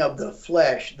healing of the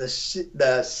flesh,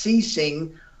 the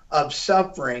ceasing of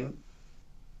suffering.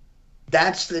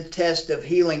 That's the test of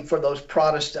healing for those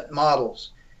Protestant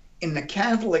models. In the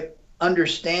Catholic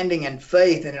understanding and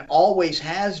faith, and it always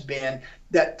has been,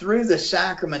 that through the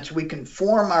sacraments we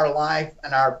conform our life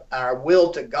and our will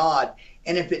to God.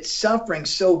 And if it's suffering,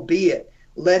 so be it.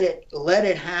 Let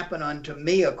it happen unto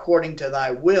me according to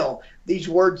thy will. These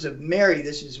words of Mary,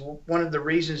 this is one of the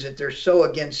reasons that they're so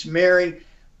against Mary.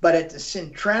 But at the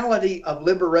centrality of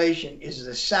liberation is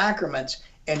the sacraments,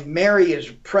 and Mary is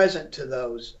present to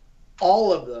those,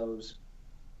 all of those.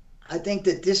 I think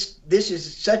that this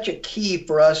is such a key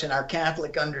for us in our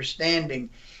Catholic understanding,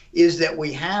 is that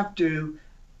we have to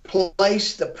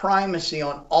place the primacy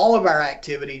on all of our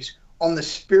activities on the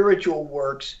spiritual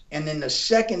works, and then the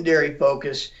secondary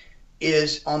focus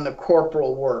is on the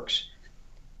corporal works.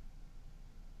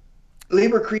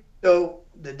 Liber Christo,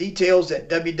 the details at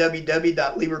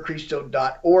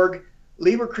www.liberchristo.org.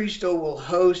 Liber Christo will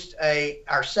host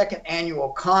our second annual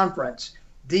conference.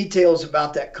 Details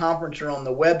about that conference are on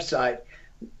the website.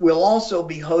 We'll also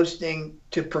be hosting,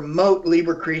 to promote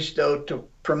Liber Christo, to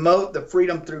promote the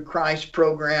Freedom Through Christ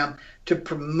program, to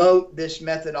promote this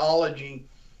methodology.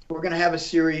 We're going to have a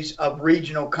series of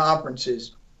regional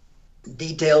conferences.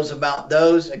 Details about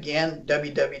those, again,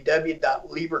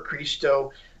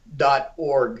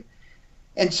 www.liberchristo.org.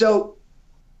 And so,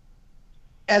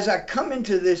 as I come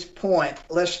into this point,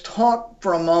 let's talk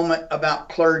for a moment about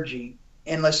clergy,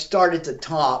 and let's start at the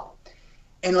top.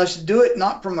 And let's do it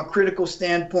not from a critical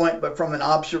standpoint, but from an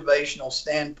observational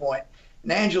standpoint.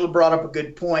 And Angela brought up a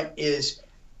good point, is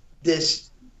this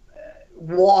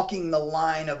walking the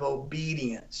line of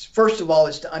obedience. First of all,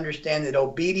 is to understand that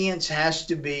obedience has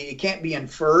to be, it can't be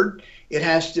inferred, it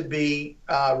has to be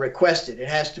requested. It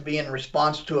has to be in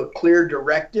response to a clear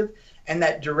directive, and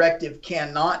that directive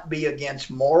cannot be against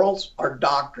morals or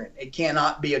doctrine. It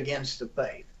cannot be against the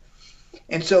faith.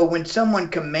 And so when someone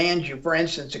commands you, for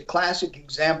instance, a classic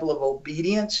example of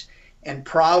obedience and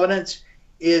providence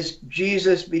is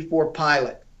Jesus before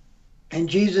Pilate. And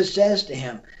Jesus says to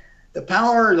him, the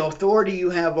power or the authority you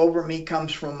have over me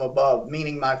comes from above,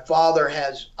 meaning my Father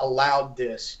has allowed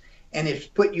this and has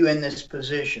put you in this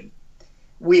position.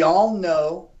 We all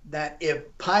know that if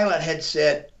Pilate had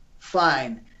said,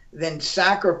 fine, then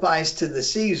sacrifice to the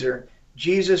Caesar,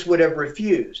 Jesus would have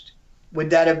refused. Would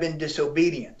that have been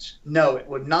disobedience? No, it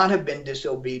would not have been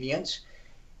disobedience,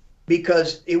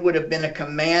 because it would have been a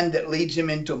command that leads him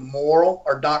into moral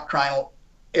or doctrinal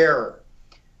error.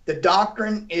 The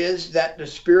doctrine is that the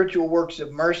spiritual works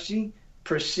of mercy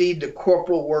precede the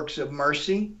corporal works of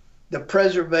mercy. The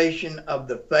preservation of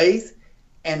the faith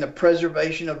and the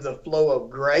preservation of the flow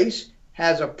of grace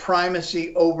has a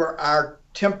primacy over our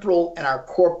temporal and our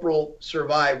corporal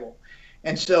survival.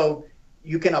 And so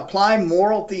you can apply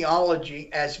moral theology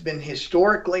as been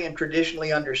historically and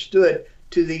traditionally understood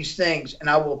to these things. And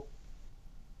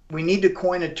we need to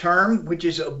coin a term, which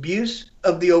is abuse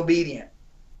of the obedient.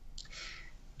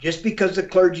 Just because the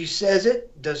clergy says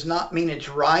it does not mean it's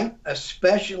right,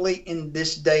 especially in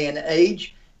this day and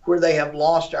age where they have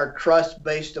lost our trust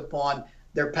based upon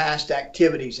their past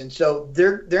activities. And so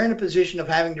they're in a position of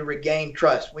having to regain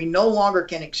trust. We no longer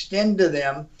can extend to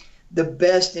them the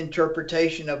best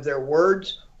interpretation of their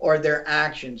words or their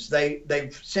actions.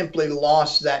 They've simply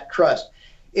lost that trust.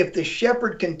 If the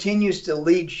shepherd continues to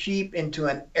lead sheep into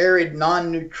an arid,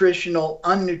 non-nutritional,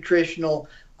 unnutritional,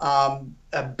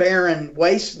 a barren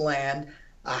wasteland,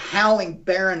 a howling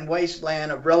barren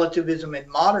wasteland of relativism and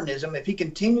modernism, if he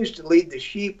continues to lead the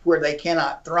sheep where they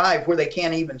cannot thrive, where they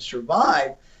can't even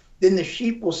survive, then the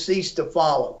sheep will cease to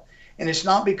follow. And it's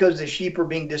not because the sheep are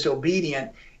being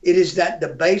disobedient. It is that the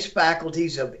base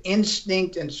faculties of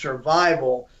instinct and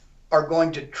survival are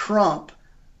going to trump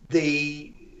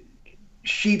the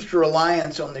sheep's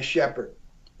reliance on the shepherd.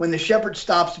 When the shepherd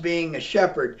stops being a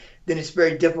shepherd, then it's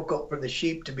very difficult for the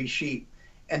sheep to be sheep.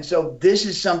 And so this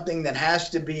is something that has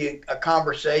to be a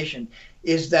conversation,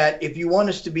 is that if you want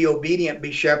us to be obedient,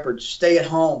 be shepherds. Stay at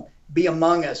home, be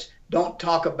among us. Don't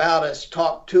talk about us,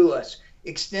 talk to us.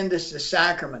 Extend us the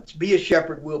sacraments. Be a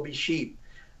shepherd, we'll be sheep.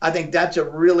 I think that's a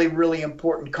really, really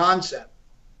important concept.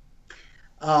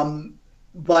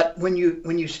 But when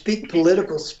you speak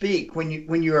political speak,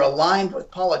 when you're aligned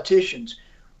with politicians,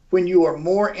 when you are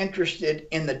more interested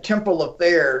in the temporal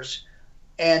affairs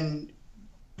and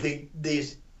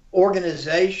these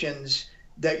organizations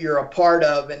that you're a part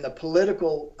of and the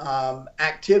political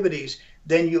activities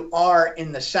than you are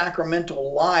in the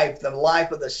sacramental life, the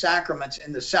life of the sacraments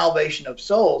and the salvation of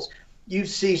souls, you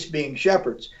cease being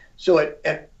shepherds. So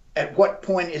at what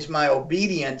point is my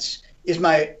obedience, is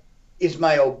my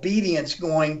obedience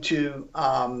going to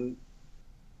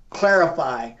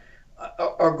clarify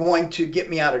or going to get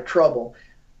me out of trouble?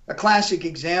 A classic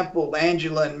example,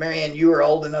 Angela and Marianne, you are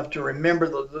old enough to remember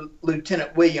the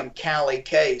Lieutenant William Calley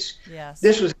case. Yes.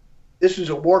 This was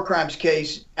a war crimes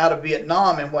case out of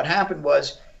Vietnam, and what happened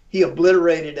was he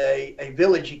obliterated a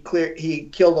village. He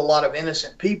killed a lot of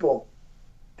innocent people,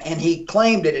 and he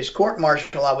claimed at his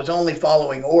court-martial, I was only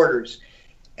following orders.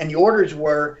 And the orders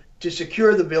were to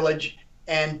secure the village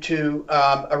and to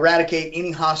eradicate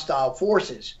any hostile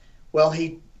forces. Well,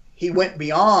 he he went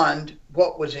beyond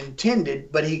what was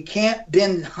intended, but he can't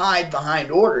then hide behind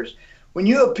orders. When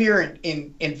you appear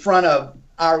in front of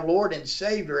our Lord and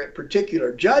Savior at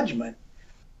particular judgment,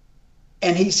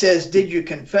 and he says, did you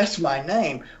confess my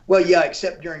name? Well, yeah,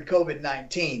 except during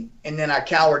COVID-19. And then I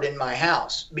cowered in my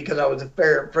house because I was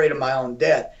afraid of my own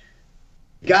death.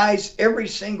 Guys, every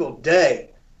single day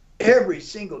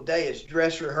is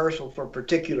dress rehearsal for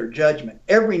particular judgment.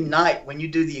 Every night when you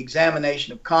do the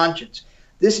examination of conscience,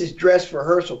 this is dress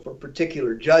rehearsal for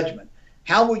particular judgment.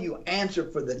 How will you answer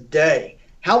for the day?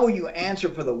 How will you answer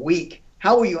for the week?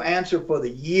 How will you answer for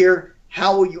the year?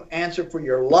 How will you answer for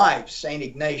your life?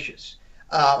 St.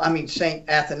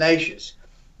 Athanasius,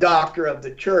 doctor of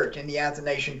the church in the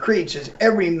Athanasian Creed, says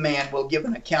every man will give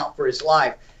an account for his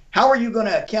life. How are you going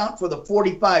to account for the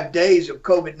 45 days of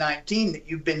COVID-19 that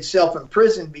you've been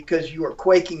self-imprisoned because you are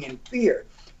quaking in fear?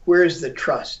 Where is the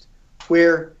trust?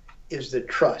 Where is the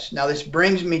trust? Now, this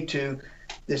brings me to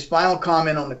this final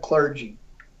comment on the clergy,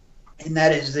 and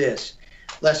that is this.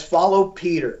 Let's follow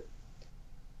Peter.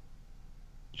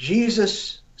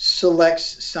 Jesus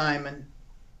selects Simon.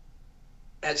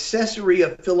 At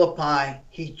Caesarea Philippi,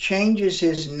 he changes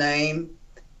his name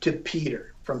to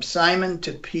Peter, from Simon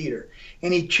to Peter.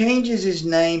 And he changes his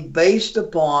name based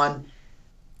upon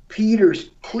Peter's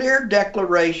clear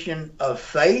declaration of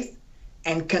faith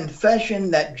and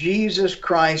confession that Jesus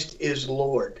Christ is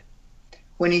Lord.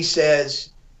 When he says,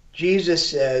 Jesus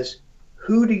says,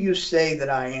 who do you say that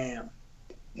I am?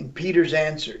 And Peter's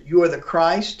answer, you are the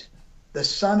Christ, the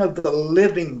Son of the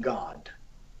living God.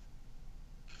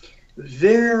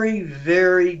 Very,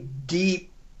 very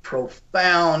deep,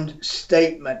 profound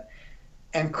statement.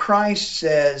 And Christ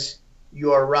says,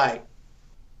 you are right.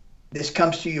 This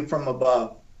comes to you from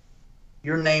above.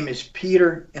 Your name is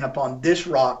Peter, and upon this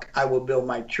rock I will build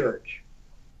my church.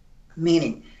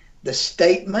 Meaning the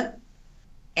statement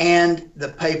and the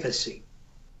papacy.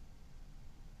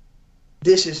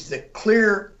 This is the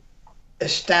clear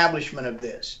establishment of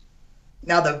this.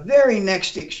 Now, the very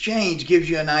next exchange gives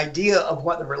you an idea of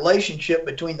what the relationship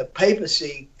between the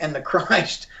papacy and the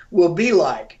Christ will be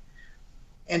like.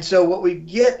 And so what we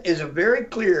get is a very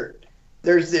clear,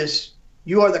 there's this,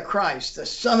 you are the Christ, the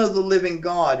Son of the living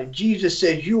God. And Jesus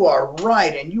says, you are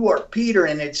right, and you are Peter.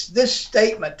 And it's this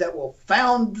statement that will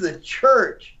found the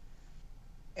church.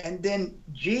 And then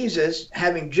Jesus,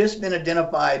 having just been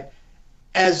identified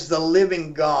as the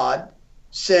living God,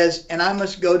 says, and I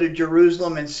must go to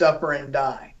Jerusalem and suffer and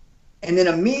die. And then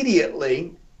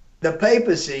immediately the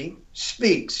papacy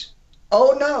speaks,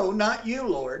 oh no, not you,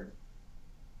 Lord.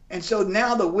 And so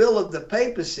now the will of the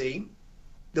papacy,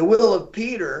 the will of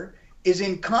Peter, is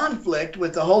in conflict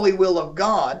with the holy will of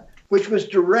God, which was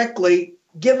directly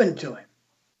given to him.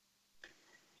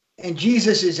 And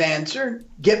Jesus' answer,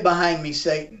 get behind me,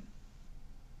 Satan.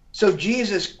 So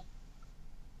Jesus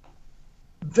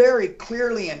very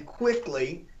clearly and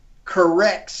quickly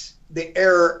corrects the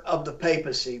error of the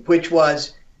papacy, which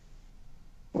was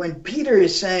when Peter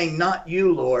is saying, not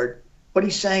you, Lord, what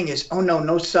he's saying is, oh no,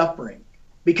 no suffering.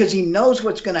 Because he knows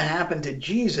what's going to happen to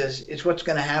Jesus is what's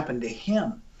going to happen to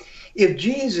him. If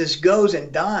Jesus goes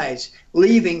and dies,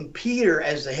 leaving Peter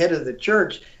as the head of the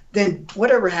church, then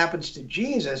whatever happens to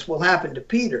Jesus will happen to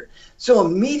Peter. So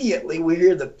immediately we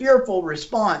hear the fearful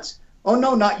response, oh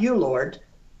no, not you, Lord,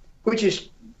 which is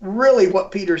really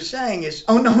what Peter's saying is,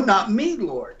 oh no, not me,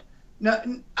 Lord.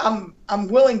 No, I'm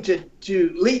willing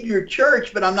to lead your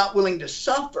church, but I'm not willing to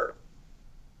suffer.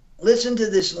 Listen to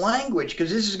this language,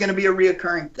 because this is going to be a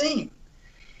reoccurring theme.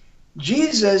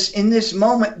 Jesus in this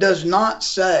moment does not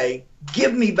say,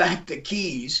 give me back the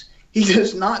keys. He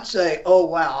does not say, oh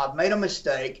wow, I've made a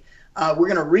mistake. We're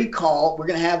going to recall, we're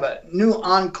going to have a new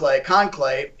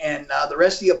conclave, and the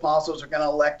rest of the apostles are going to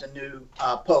elect a new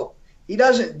pope. He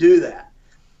doesn't do that.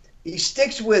 He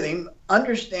sticks with him,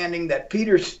 understanding that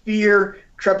Peter's fear,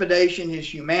 trepidation,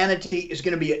 his humanity is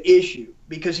going to be an issue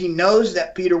because he knows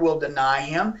that Peter will deny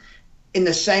him in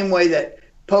the same way that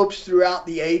popes throughout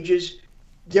the ages,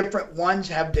 different ones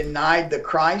have denied the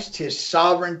Christ, his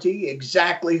sovereignty,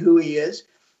 exactly who he is,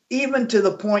 even to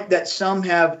the point that some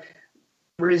have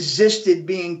resisted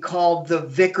being called the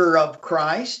vicar of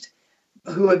Christ,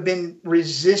 who have been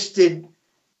resisted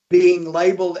being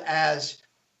labeled as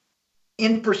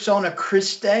in persona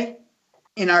Christe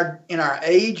in our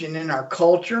age and in our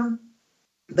culture.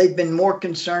 They've been more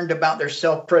concerned about their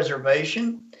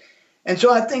self-preservation. And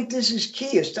so I think this is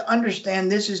key, is to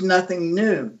understand this is nothing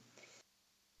new.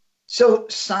 So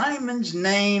Simon's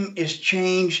name is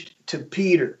changed to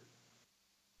Peter.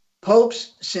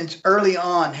 Popes since early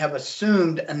on have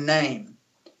assumed a name.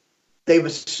 They've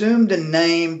assumed a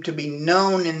name to be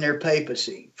known in their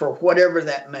papacy for whatever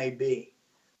that may be.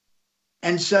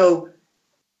 And so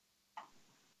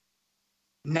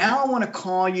now I want to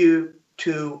call you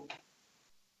to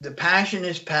the Passion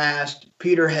is past.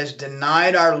 Peter has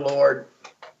denied our Lord.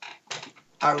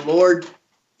 Our Lord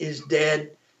is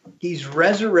dead. He's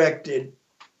resurrected.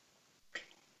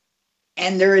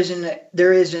 And there is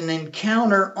an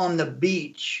encounter on the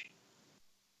beach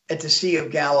at the Sea of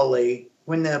Galilee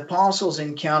when the apostles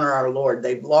encounter our Lord.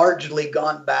 They've largely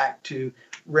gone back to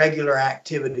regular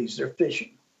activities. They're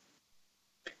fishing.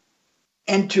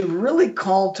 And to really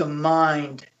call to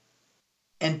mind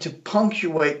and to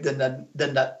punctuate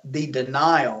the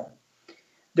denial,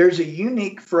 there's a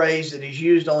unique phrase that is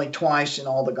used only twice in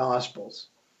all the Gospels.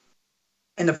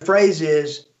 And the phrase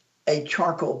is a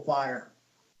charcoal fire.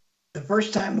 The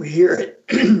first time we hear it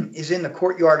is in the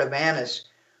courtyard of Annas,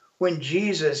 when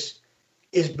Jesus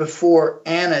is before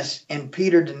Annas and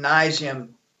Peter denies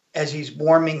him as he's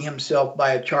warming himself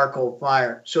by a charcoal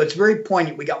fire. So it's very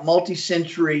poignant. We got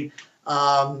multi-sensory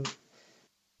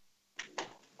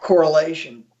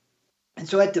correlation. And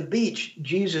so at the beach,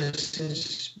 Jesus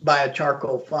is by a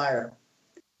charcoal fire.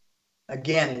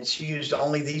 Again, it's used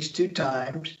only these two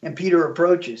times, and Peter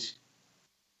approaches.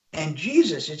 And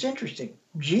Jesus, it's interesting,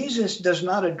 Jesus does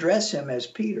not address him as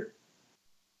Peter.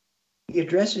 He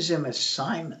addresses him as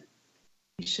Simon.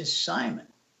 He says, Simon,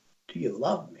 do you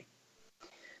love me?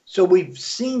 So we've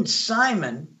seen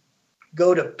Simon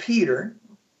go to Peter,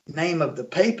 name of the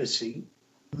papacy,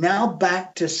 now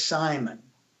back to Simon.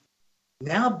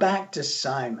 Now back to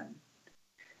Simon.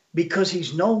 Because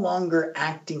he's no longer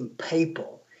acting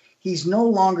papal. He's no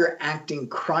longer acting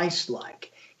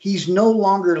Christ-like. He's no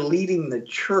longer leading the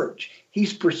church.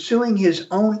 He's pursuing his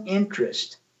own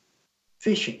interest,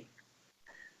 fishing.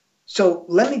 So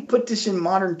let me put this in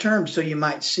modern terms so you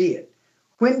might see it.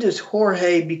 When does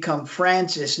Jorge become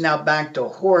Francis, now back to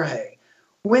Jorge?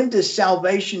 When does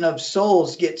salvation of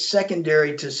souls get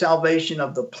secondary to salvation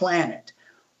of the planet?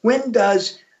 When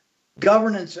does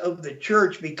governance of the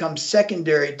church become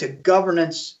secondary to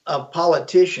governance of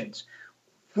politicians?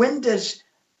 When does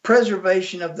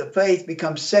preservation of the faith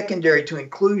become secondary to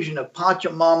inclusion of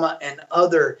Pachamama and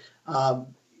other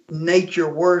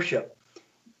nature worship?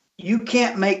 You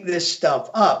can't make this stuff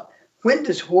up. When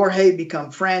does Jorge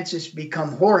become Francis,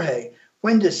 become Jorge?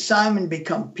 When does Simon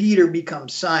become Peter, become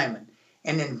Simon?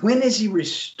 And then when is he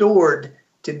restored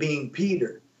to being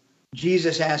Peter?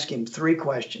 Jesus asked him three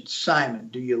questions. Simon,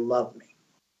 do you love me?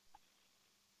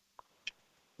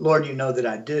 Lord, you know that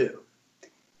I do.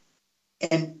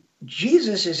 And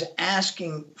Jesus is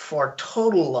asking for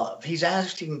total love. He's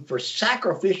asking for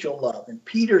sacrificial love. And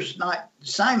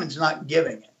Simon's not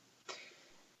giving it.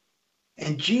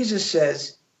 And Jesus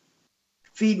says,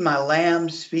 feed my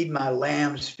lambs, feed my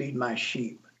lambs, feed my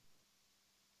sheep.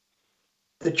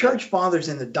 The church fathers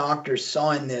and the doctors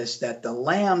saw in this that the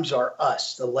lambs are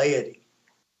us, the laity.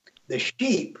 The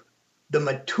sheep, the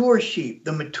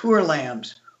mature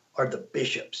lambs are the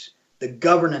bishops, the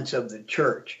governance of the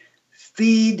church.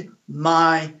 Feed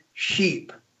my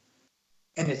sheep.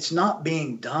 And it's not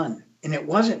being done. And it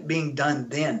wasn't being done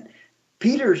then.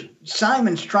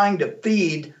 Simon's trying to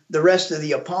feed the rest of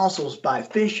the apostles by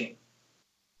fishing.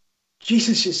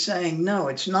 Jesus is saying, no,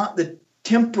 it's not the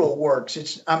temporal works.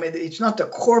 It's not the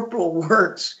corporal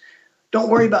works. Don't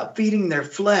worry about feeding their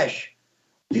flesh.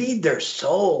 Feed their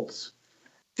souls.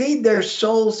 Feed their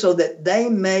souls so that they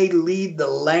may lead the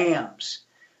lambs.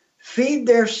 Feed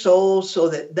their souls so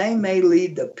that they may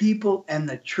lead the people and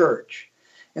the church.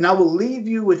 And I will leave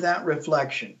you with that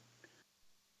reflection.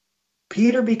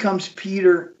 Peter becomes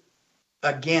Peter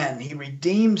again. He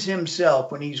redeems himself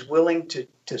when he's willing to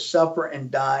suffer and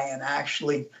die and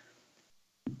actually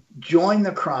join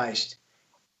the Christ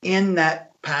in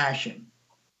that passion.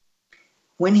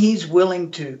 When he's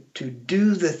willing to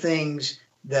do the things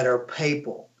that are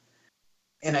papal.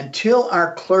 And until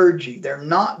our clergy, they're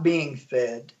not being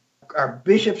fed, our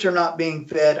bishops are not being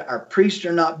fed, our priests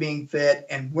are not being fed,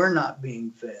 and we're not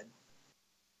being fed.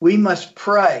 We must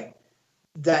pray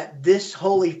that this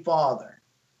Holy Father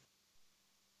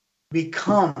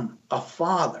become a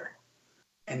father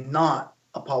and not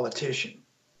a politician.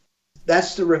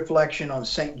 That's the reflection on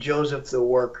St. Joseph the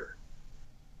Worker.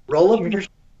 Roll up your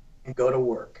and go to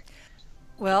work.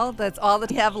 Well, that's all that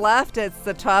we have left. It's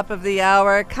the top of the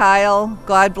hour. Kyle,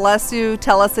 God bless you.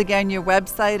 Tell us again your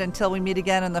website until we meet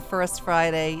again on the first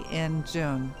Friday in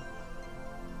June.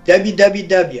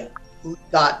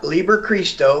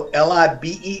 www.liberchristo,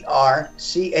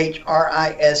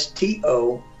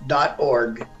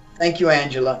 LIBERCHRISTO.org. Thank you,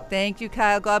 Angela. Thank you,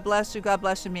 Kyle. God bless you. God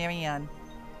bless you, Marianne.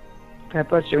 God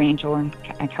bless you, Angel and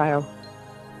Kyle.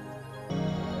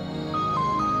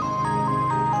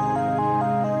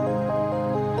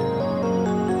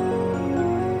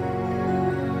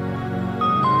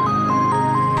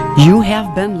 You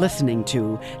have been listening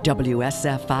to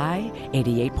WSFI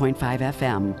 88.5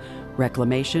 FM,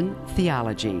 Reclamation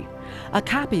Theology. A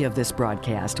copy of this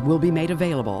broadcast will be made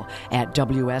available at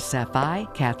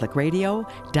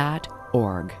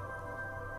WSFICatholicradio.org.